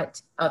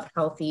lot of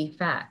healthy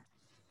fat,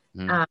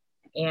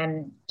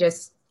 and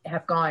just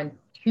have gone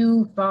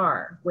too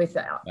far with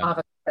the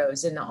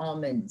avocados and the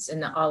almonds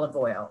and the olive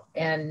oil.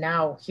 And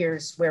now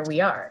here's where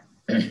we are.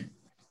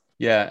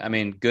 Yeah, I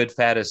mean, good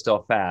fat is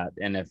still fat.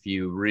 And if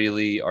you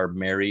really are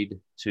married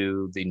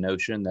to the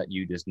notion that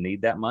you just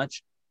need that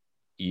much,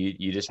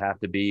 you just have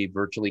to be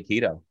virtually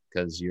keto,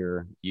 because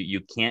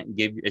you can't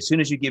give, as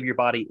soon as you give your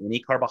body any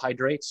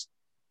carbohydrates,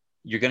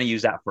 you're going to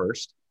use that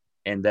first.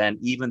 And then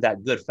even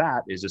that good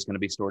fat is just going to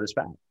be stored as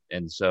fat.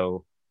 And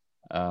so,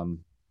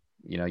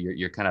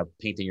 you're kind of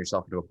painting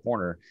yourself into a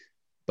corner.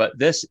 But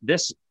this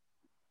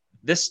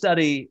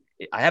study,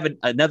 I have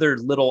another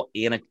little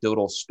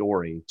anecdotal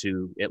story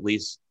to at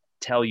least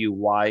tell you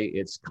why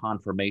it's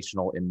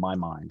confirmational in my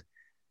mind.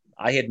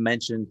 I had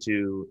mentioned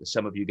to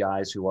some of you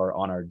guys who are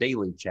on our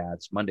daily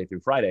chats Monday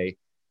through Friday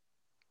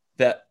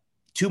that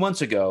 2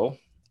 months ago,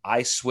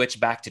 I switched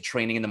back to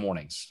training in the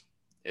mornings.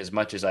 As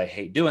much as I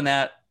hate doing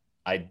that,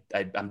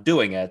 I'm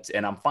doing it,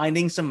 and I'm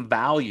finding some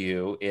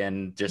value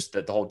in just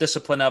the whole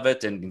discipline of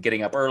it and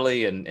getting up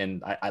early,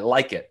 and I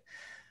like it,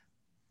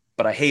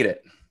 but I hate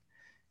it.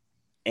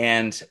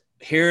 And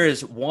here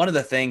is one of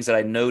the things that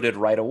I noted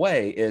right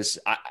away is,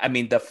 I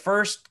mean, the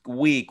first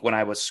week when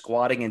I was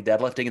squatting and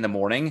deadlifting in the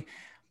morning,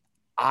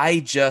 I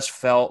just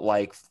felt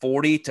like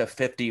 40 to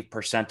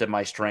 50% of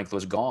my strength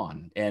was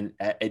gone. And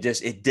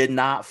it did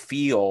not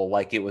feel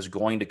like it was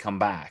going to come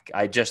back.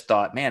 I just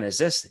thought, man, is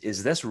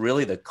this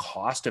really the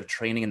cost of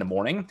training in the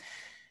morning?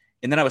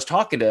 And then I was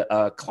talking to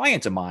a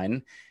client of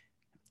mine,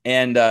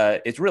 and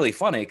it's really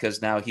funny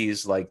because now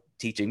he's like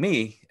teaching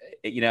me,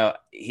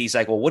 he's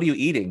like, well, what are you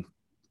eating?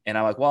 And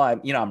I'm like, well,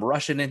 I'm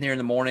rushing in here in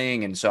the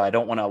morning. And so I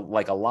don't want to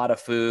like a lot of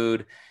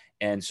food.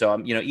 And so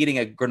I'm, eating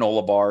a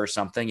granola bar or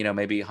something,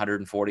 maybe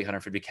 140,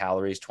 150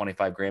 calories,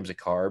 25 grams of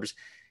carbs.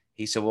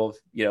 He said, well,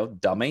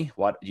 dummy,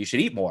 what, you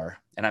should eat more.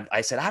 And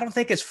I said, I don't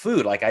think it's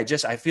food. Like, I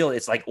feel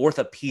it's like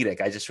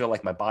orthopedic. I just feel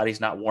like my body's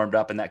not warmed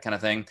up and that kind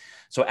of thing.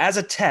 So as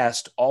a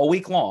test all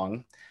week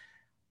long,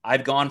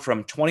 I've gone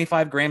from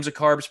 25 grams of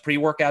carbs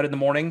pre-workout in the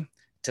morning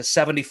to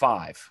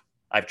 75.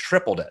 I've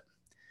tripled it.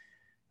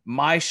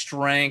 My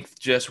strength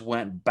just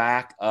went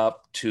back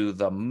up to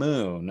the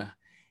moon.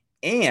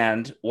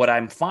 And what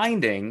I'm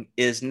finding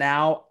is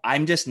now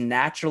I'm just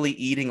naturally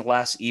eating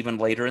less even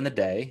later in the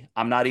day.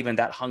 I'm not even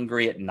that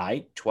hungry at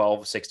night,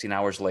 12, 16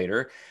 hours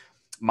later.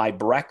 My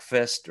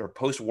breakfast or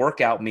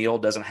post-workout meal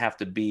doesn't have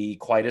to be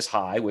quite as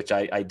high, which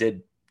I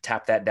did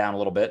tap that down a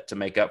little bit to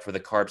make up for the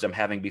carbs I'm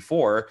having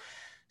before.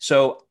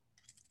 So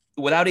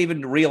without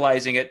even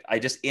realizing it, I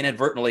just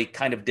inadvertently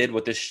kind of did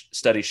what this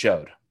study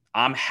showed.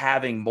 I'm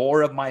having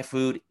more of my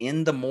food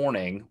in the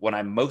morning when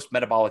I'm most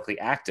metabolically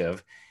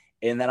active.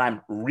 And then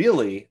I'm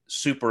really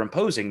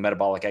superimposing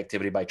metabolic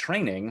activity by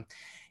training,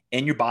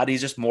 and your body's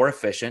just more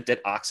efficient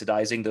at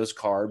oxidizing those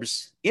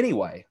carbs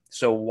anyway.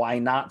 So why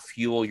not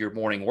fuel your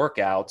morning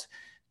workout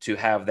to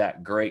have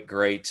that great,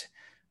 training,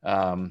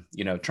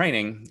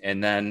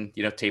 and then,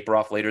 taper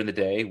off later in the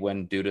day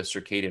when, due to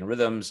circadian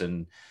rhythms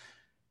and,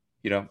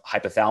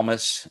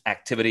 hypothalamus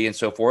activity and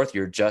so forth,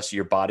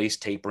 your body's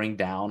tapering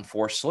down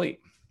for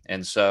sleep.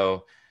 And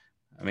so,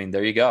 I mean,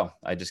 there you go.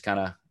 I just kind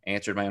of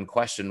answered my own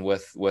question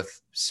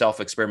with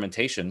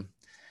self-experimentation.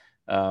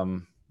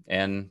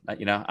 And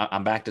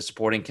I'm back to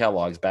supporting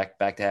Kellogg's, back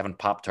to having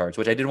Pop-Tarts,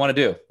 which I didn't want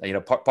to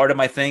do. Part of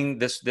my thing,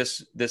 this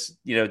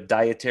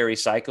dietary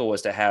cycle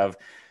was to have,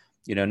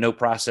 no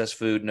processed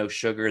food, no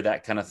sugar,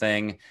 that kind of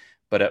thing.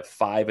 But at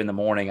 5 a.m,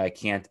 I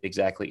can't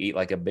exactly eat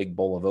like a big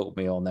bowl of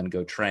oatmeal and then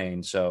go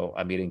train. So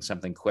I'm eating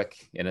something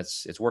quick, and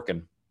it's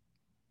working.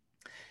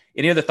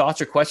 Any other thoughts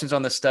or questions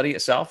on the study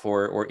itself,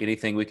 or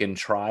anything we can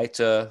try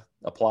to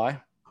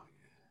apply?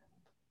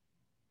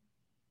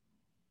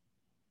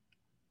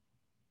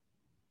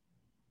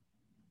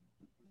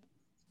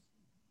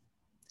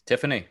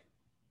 Tiffany?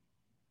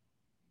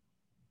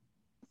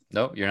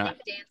 No, you're not.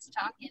 Dan's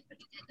talking, but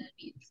he didn't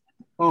unmute.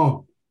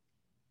 Oh,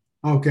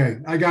 okay.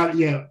 I got it.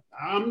 Yeah.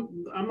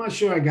 I'm not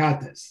sure I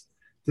got this.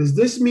 Does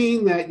this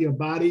mean that your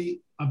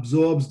body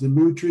absorbs the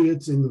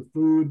nutrients in the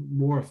food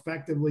more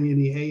effectively in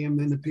the AM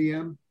than the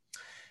PM?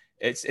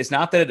 It's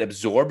not that it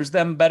absorbs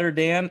them better,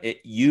 Dan. It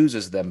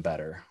uses them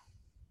better.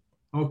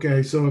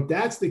 Okay. So if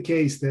that's the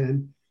case,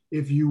 then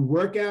if you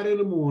work out in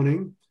the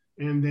morning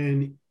and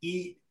then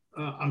eat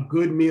a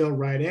good meal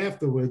right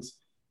afterwards,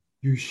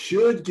 you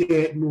should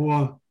get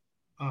more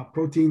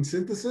protein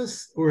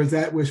synthesis, or is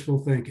that wishful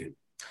thinking?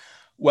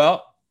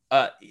 Well,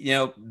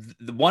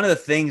 one of the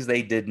things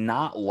they did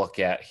not look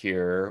at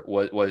here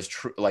was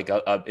true. Like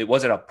it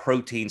wasn't a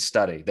protein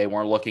study. They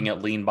weren't looking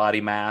at lean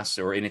body mass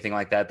or anything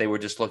like that. They were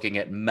just looking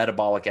at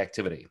metabolic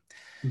activity.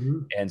 Mm-hmm.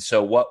 And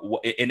so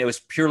and it was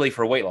purely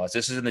for weight loss.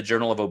 This is in the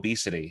Journal of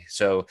Obesity.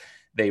 So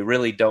they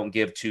really don't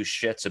give two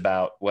shits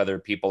about whether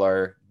people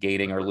are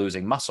gaining or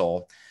losing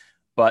muscle.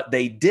 But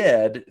they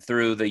did,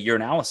 through the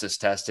urinalysis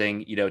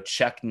testing,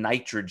 check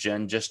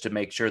nitrogen just to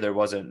make sure there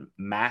wasn't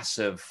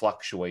massive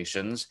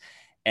fluctuations.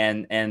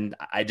 And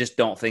I just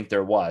don't think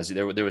there was.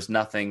 There was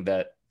nothing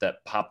that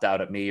popped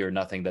out at me, or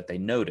nothing that they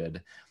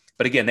noted.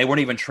 But again, they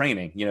weren't even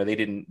training. They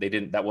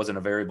didn't. That wasn't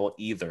a variable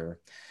either.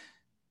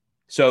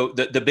 So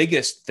the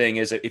biggest thing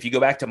is, if you go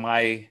back to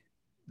my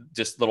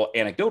just little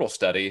anecdotal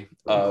study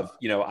of,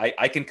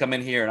 I can come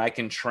in here and I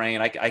can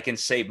train. I can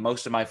save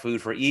most of my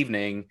food for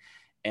evening,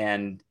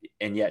 and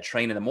yet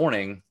train in the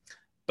morning.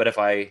 But if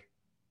I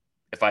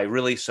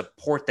really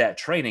support that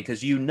training,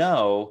 because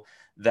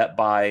that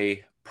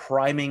by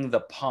priming the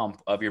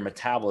pump of your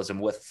metabolism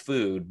with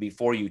food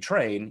before you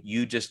train,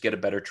 you just get a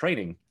better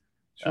training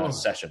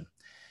session.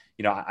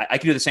 I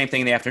can do the same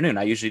thing in the afternoon.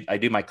 I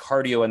do my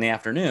cardio in the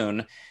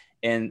afternoon,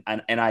 and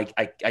I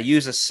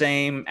use the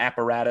same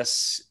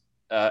apparati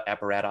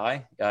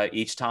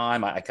each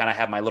time. I kind of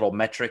have my little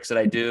metrics that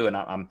I do, and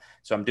I'm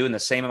doing the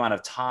same amount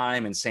of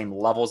time and same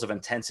levels of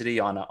intensity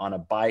on a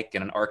bike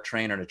and an arc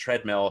trainer and a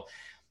treadmill.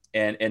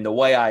 And the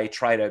way I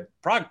try to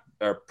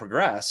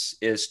progress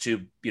is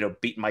to,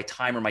 beat my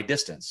time or my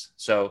distance.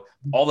 So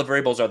all the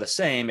variables are the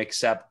same,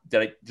 except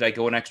did I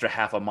go an extra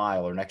half a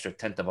mile or an extra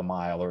tenth of a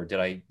mile, or did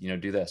I,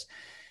 do this?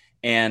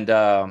 And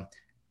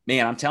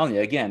man, I'm telling you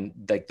again,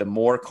 like the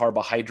more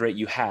carbohydrate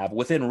you have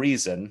within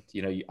reason,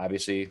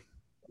 obviously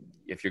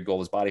if your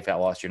goal is body fat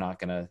loss, you're not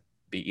going to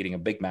be eating a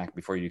Big Mac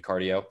before you do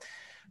cardio.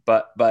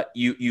 But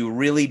you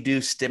really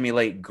do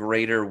stimulate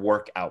greater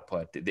work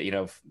output.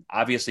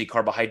 Obviously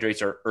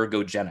carbohydrates are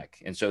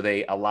ergogenic. And so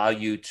they allow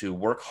you to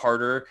work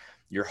harder.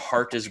 Your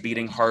heart is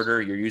beating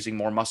harder. You're using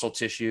more muscle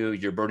tissue.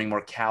 You're burning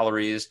more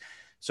calories.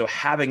 So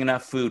having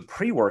enough food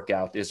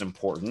pre-workout is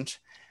important.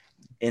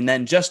 And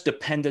then just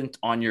dependent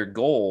on your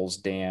goals,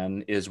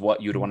 Dan, is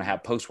what you'd want to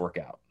have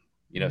post-workout.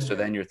 So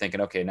then you're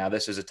thinking, okay, now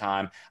this is a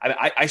time.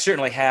 I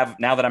certainly have,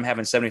 now that I'm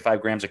having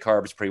 75 grams of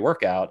carbs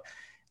pre-workout,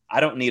 I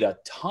don't need a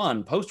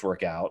ton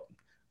post-workout,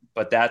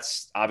 but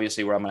that's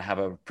obviously where I'm going to have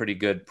a pretty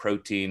good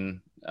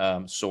protein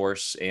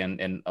source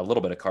and a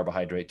little bit of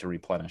carbohydrate to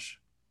replenish.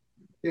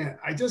 Yeah,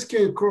 I just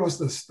came across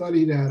the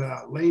study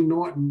that Lane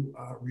Norton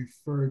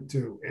referred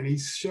to, and he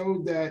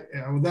showed that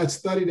that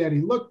study that he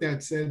looked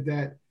at said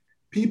that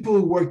people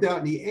who worked out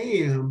in the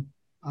AM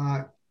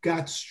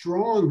got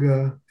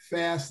stronger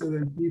faster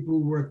than people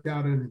who worked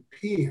out in the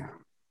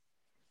PM.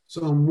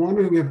 So I'm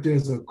wondering if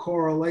there's a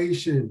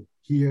correlation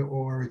here,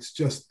 or it's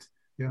just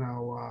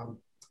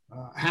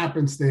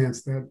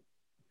happenstance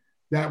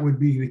that would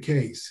be the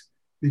case.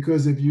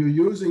 Because if you're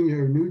using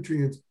your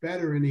nutrients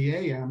better in the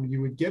AM,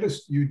 you'd get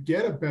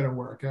a better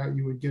workout.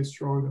 You would get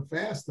stronger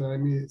faster. I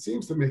mean, it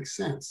seems to make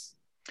sense.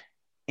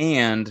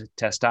 And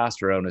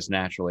testosterone is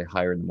naturally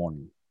higher in the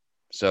morning,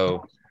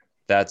 so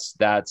that's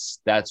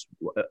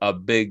a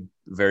big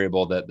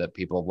variable that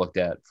people have looked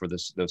at for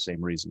those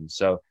same reasons.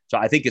 So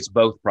I think it's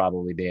both,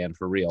 probably, Dan,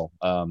 for real.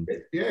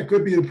 Yeah, it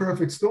could be the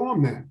perfect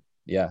storm then.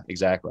 Yeah,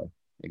 exactly.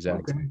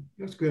 Okay,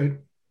 that's good.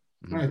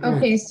 Mm-hmm. All right,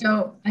 okay,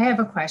 so I have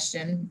a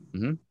question.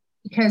 Mm-hmm.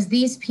 Because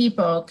these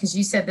people, because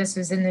you said this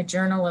was in the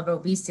Journal of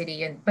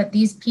Obesity, but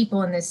these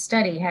people in this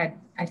study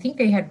I think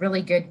they had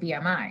really good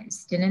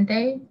BMIs, didn't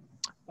they?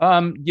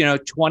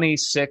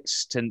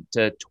 26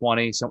 to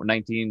 20,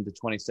 19 to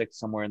 26,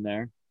 somewhere in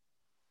there.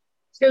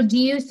 So do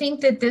you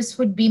think that this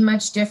would be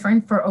much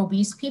different for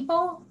obese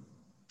people?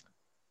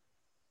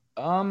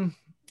 Um,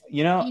 Do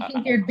you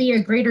think there'd be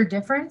a greater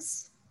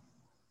difference?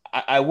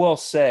 I will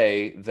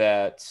say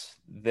that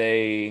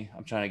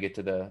I'm trying to get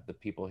to the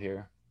people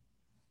here.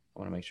 I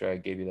want to make sure I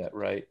gave you that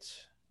right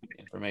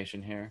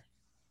information here.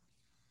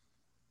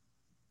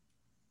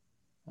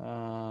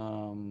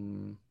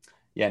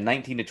 Yeah,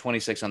 19 to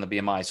 26 on the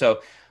BMI.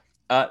 So,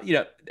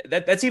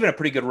 that's even a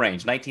pretty good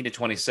range, 19 to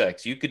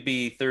 26. You could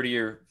be 30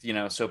 or,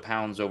 so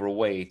pounds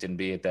overweight and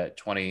be at that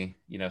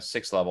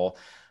 6 level.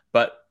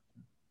 But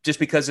just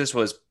because this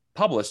was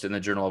published in the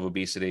Journal of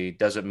Obesity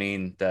doesn't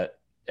mean that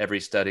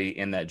every study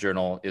in that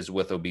journal is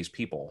with obese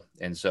people.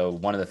 And so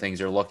one of the things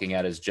they're looking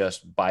at is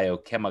just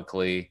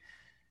biochemically,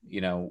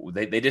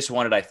 they just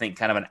wanted, I think,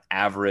 kind of an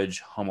average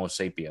Homo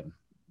sapien.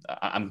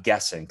 I'm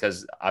guessing,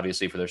 because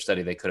obviously for their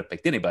study, they could have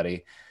picked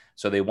anybody.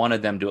 So they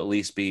wanted them to at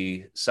least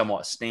be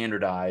somewhat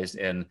standardized.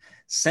 And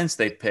since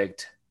they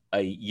picked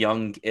a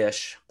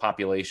young-ish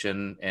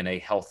population and a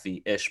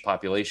healthy-ish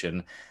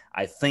population,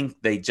 I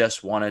think they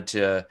just wanted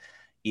to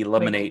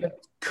eliminate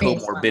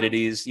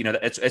comorbidities.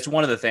 It's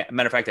one of the things.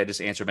 Matter of fact, I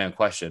just answered my own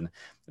question.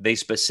 They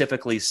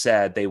specifically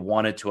said they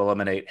wanted to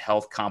eliminate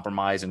health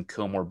compromise and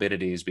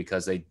comorbidities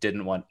because they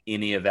didn't want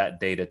any of that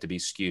data to be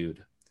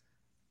skewed.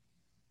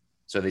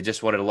 So they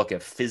just wanted to look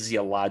at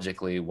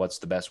physiologically what's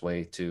the best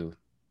way to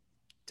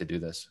do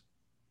this.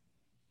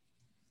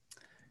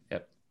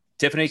 Yep.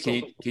 Tiffany,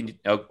 can you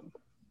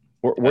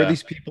were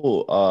these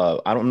people,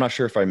 I'm not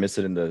sure if I missed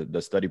it in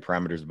the study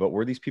parameters, but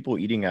were these people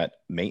eating at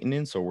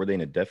maintenance or were they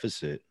in a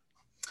deficit?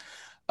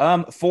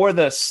 For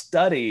the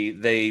study,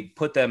 they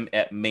put them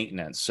at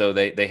maintenance. So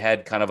they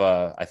had kind of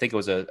I think it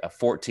was a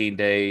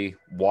 14-day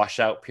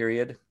washout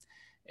period.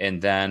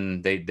 And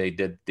then they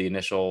did the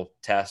initial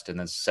test and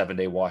then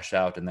 7-day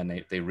washout. And then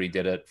they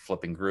redid it,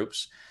 flipping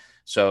groups.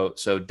 So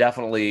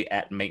definitely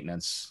at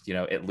maintenance,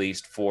 at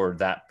least for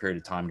that period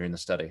of time during the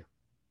study.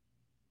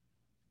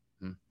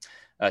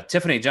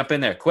 Tiffany, jump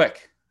in there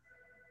quick.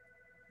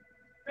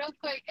 Real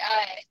quick,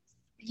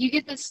 you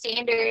get the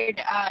standard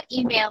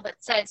email that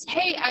says,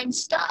 "Hey, I'm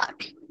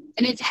stuck,"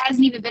 and it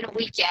hasn't even been a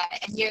week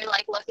yet, and you're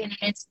like looking, and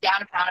it's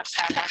down a pound, up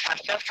a pound, down a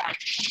pound, up a pound.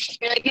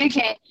 You're like,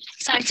 okay.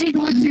 So I take a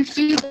look at your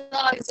food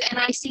logs, and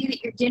I see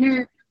that your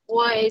dinner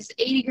was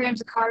 80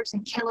 grams of carbs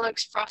and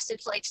Kellogg's Frosted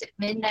Flakes at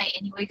midnight,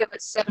 and you wake up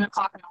at 7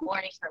 o'clock in the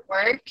morning for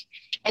work.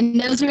 And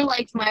those are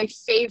like my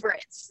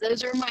favorites.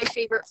 Those are my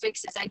favorite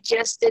fixes. I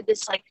just did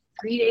this like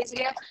 3 days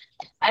ago.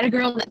 I had a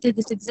girl that did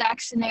this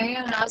exact scenario,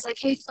 and I was like,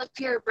 hey, flip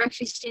your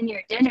breakfast in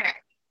your dinner.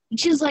 And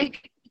she was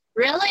like,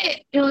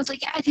 really? And I was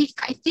like, yeah, I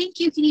think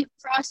you can eat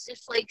Frosted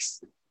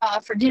Flakes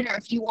for dinner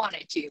if you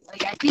wanted to.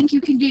 Like, I think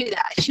you can do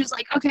that. She was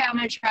like, okay, I'm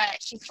going to try it.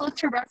 She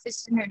flipped her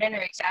breakfast in her dinner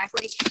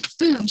exactly.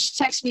 Boom,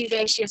 she texted me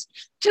today. She has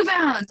 2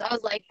 pounds. I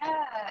was like,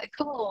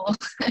 cool.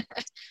 But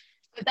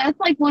that's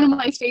like one of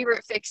my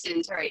favorite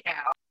fixes right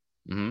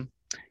now. Mm-hmm.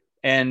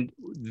 And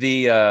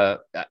I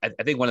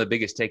think one of the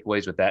biggest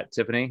takeaways with that,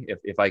 Tiffany,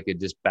 if I could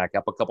just back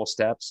up a couple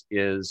steps,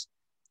 is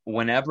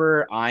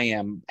whenever I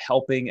am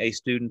helping a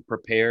student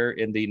prepare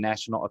in the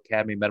National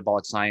Academy of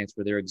Metabolic Science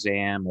for their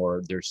exam,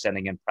 or they're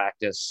sending in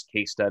practice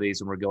case studies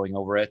and we're going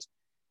over it,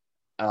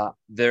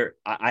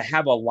 I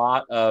have a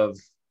lot of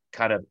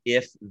kind of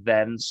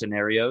if-then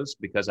scenarios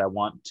because I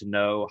want to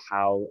know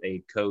how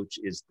a coach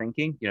is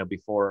thinking,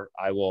 before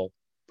I will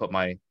put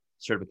my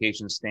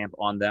certification stamp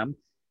on them.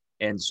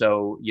 And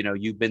so,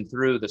 you've been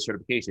through the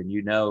certification,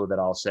 that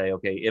I'll say,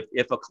 okay,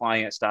 if a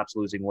client stops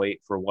losing weight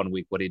for 1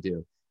 week, what do you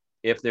do?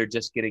 If they're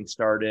just getting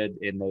started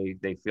and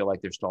they feel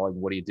like they're stalling,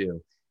 what do you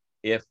do?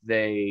 If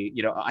they,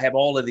 I have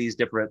all of these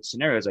different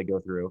scenarios I go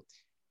through,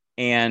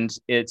 and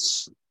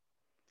it's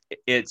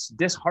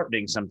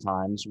disheartening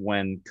sometimes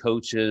when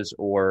coaches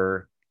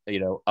or,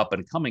 up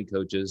and coming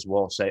coaches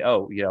will say,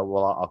 oh,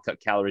 well, I'll cut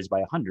calories by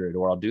 100,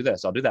 or I'll do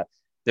this, I'll do that.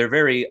 They're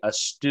very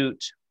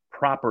astute,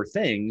 proper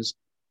things.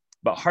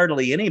 But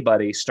hardly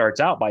anybody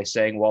starts out by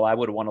saying, well, I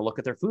would want to look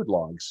at their food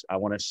logs. I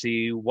want to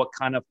see what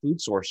kind of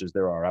food sources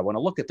there are. I want to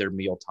look at their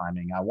meal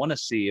timing. I want to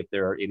see if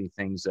there are any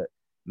things that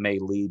may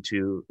lead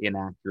to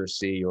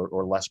inaccuracy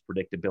or less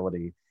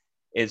predictability.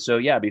 And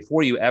so,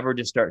 before you ever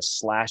just start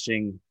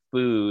slashing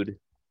food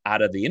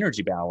out of the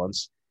energy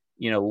balance,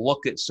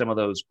 look at some of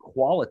those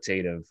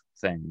qualitative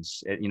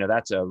things.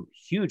 That's a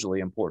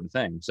hugely important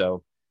thing.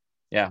 So,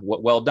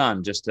 well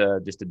done just to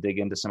dig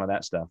into some of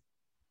that stuff.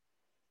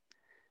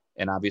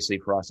 And obviously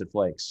Frosted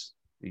Flakes,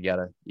 you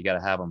gotta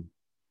have them.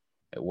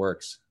 It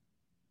works.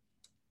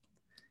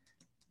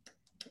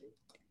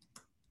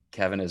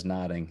 Kevin is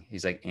nodding.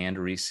 He's like, and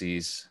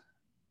Reese's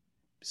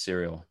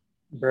cereal.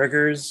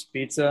 Burgers,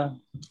 pizza,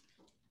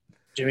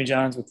 Jimmy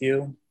John's with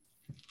you.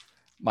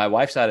 My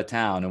wife's out of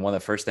town, and one of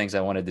the first things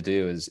I wanted to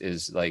do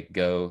is like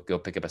go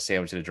pick up a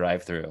sandwich at a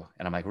drive-thru.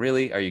 And I'm like,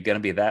 really? Are you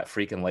gonna be that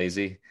freaking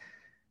lazy?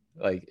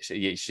 Like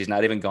she's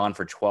not even gone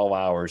for 12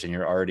 hours, and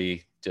you're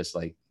already just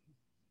like,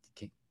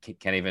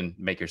 can't even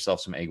make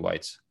yourself some egg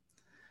whites.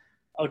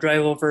 I'll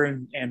drive over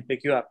and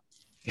pick you up.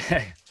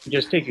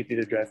 Just take you to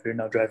the drive-thru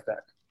and I'll drive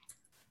back.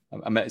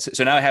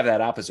 So now I have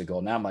that opposite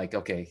goal. Now I'm like,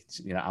 okay,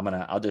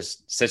 I'll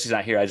just, since she's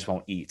not here, I just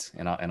won't eat,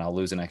 and I'll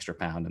lose an extra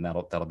pound, and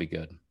that'll be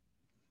good.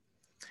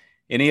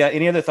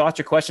 Any other thoughts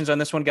or questions on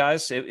this one,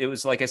 guys? It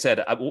was, like I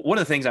said, one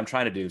of the things I'm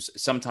trying to do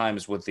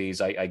sometimes with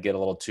these, I get a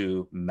little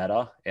too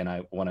meta, and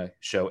I want to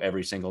show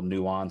every single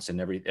nuance and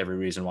every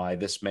reason why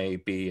this may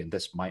be and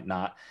this might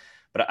not.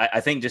 But I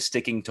think just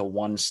sticking to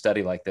one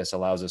study like this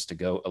allows us to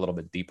go a little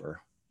bit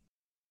deeper.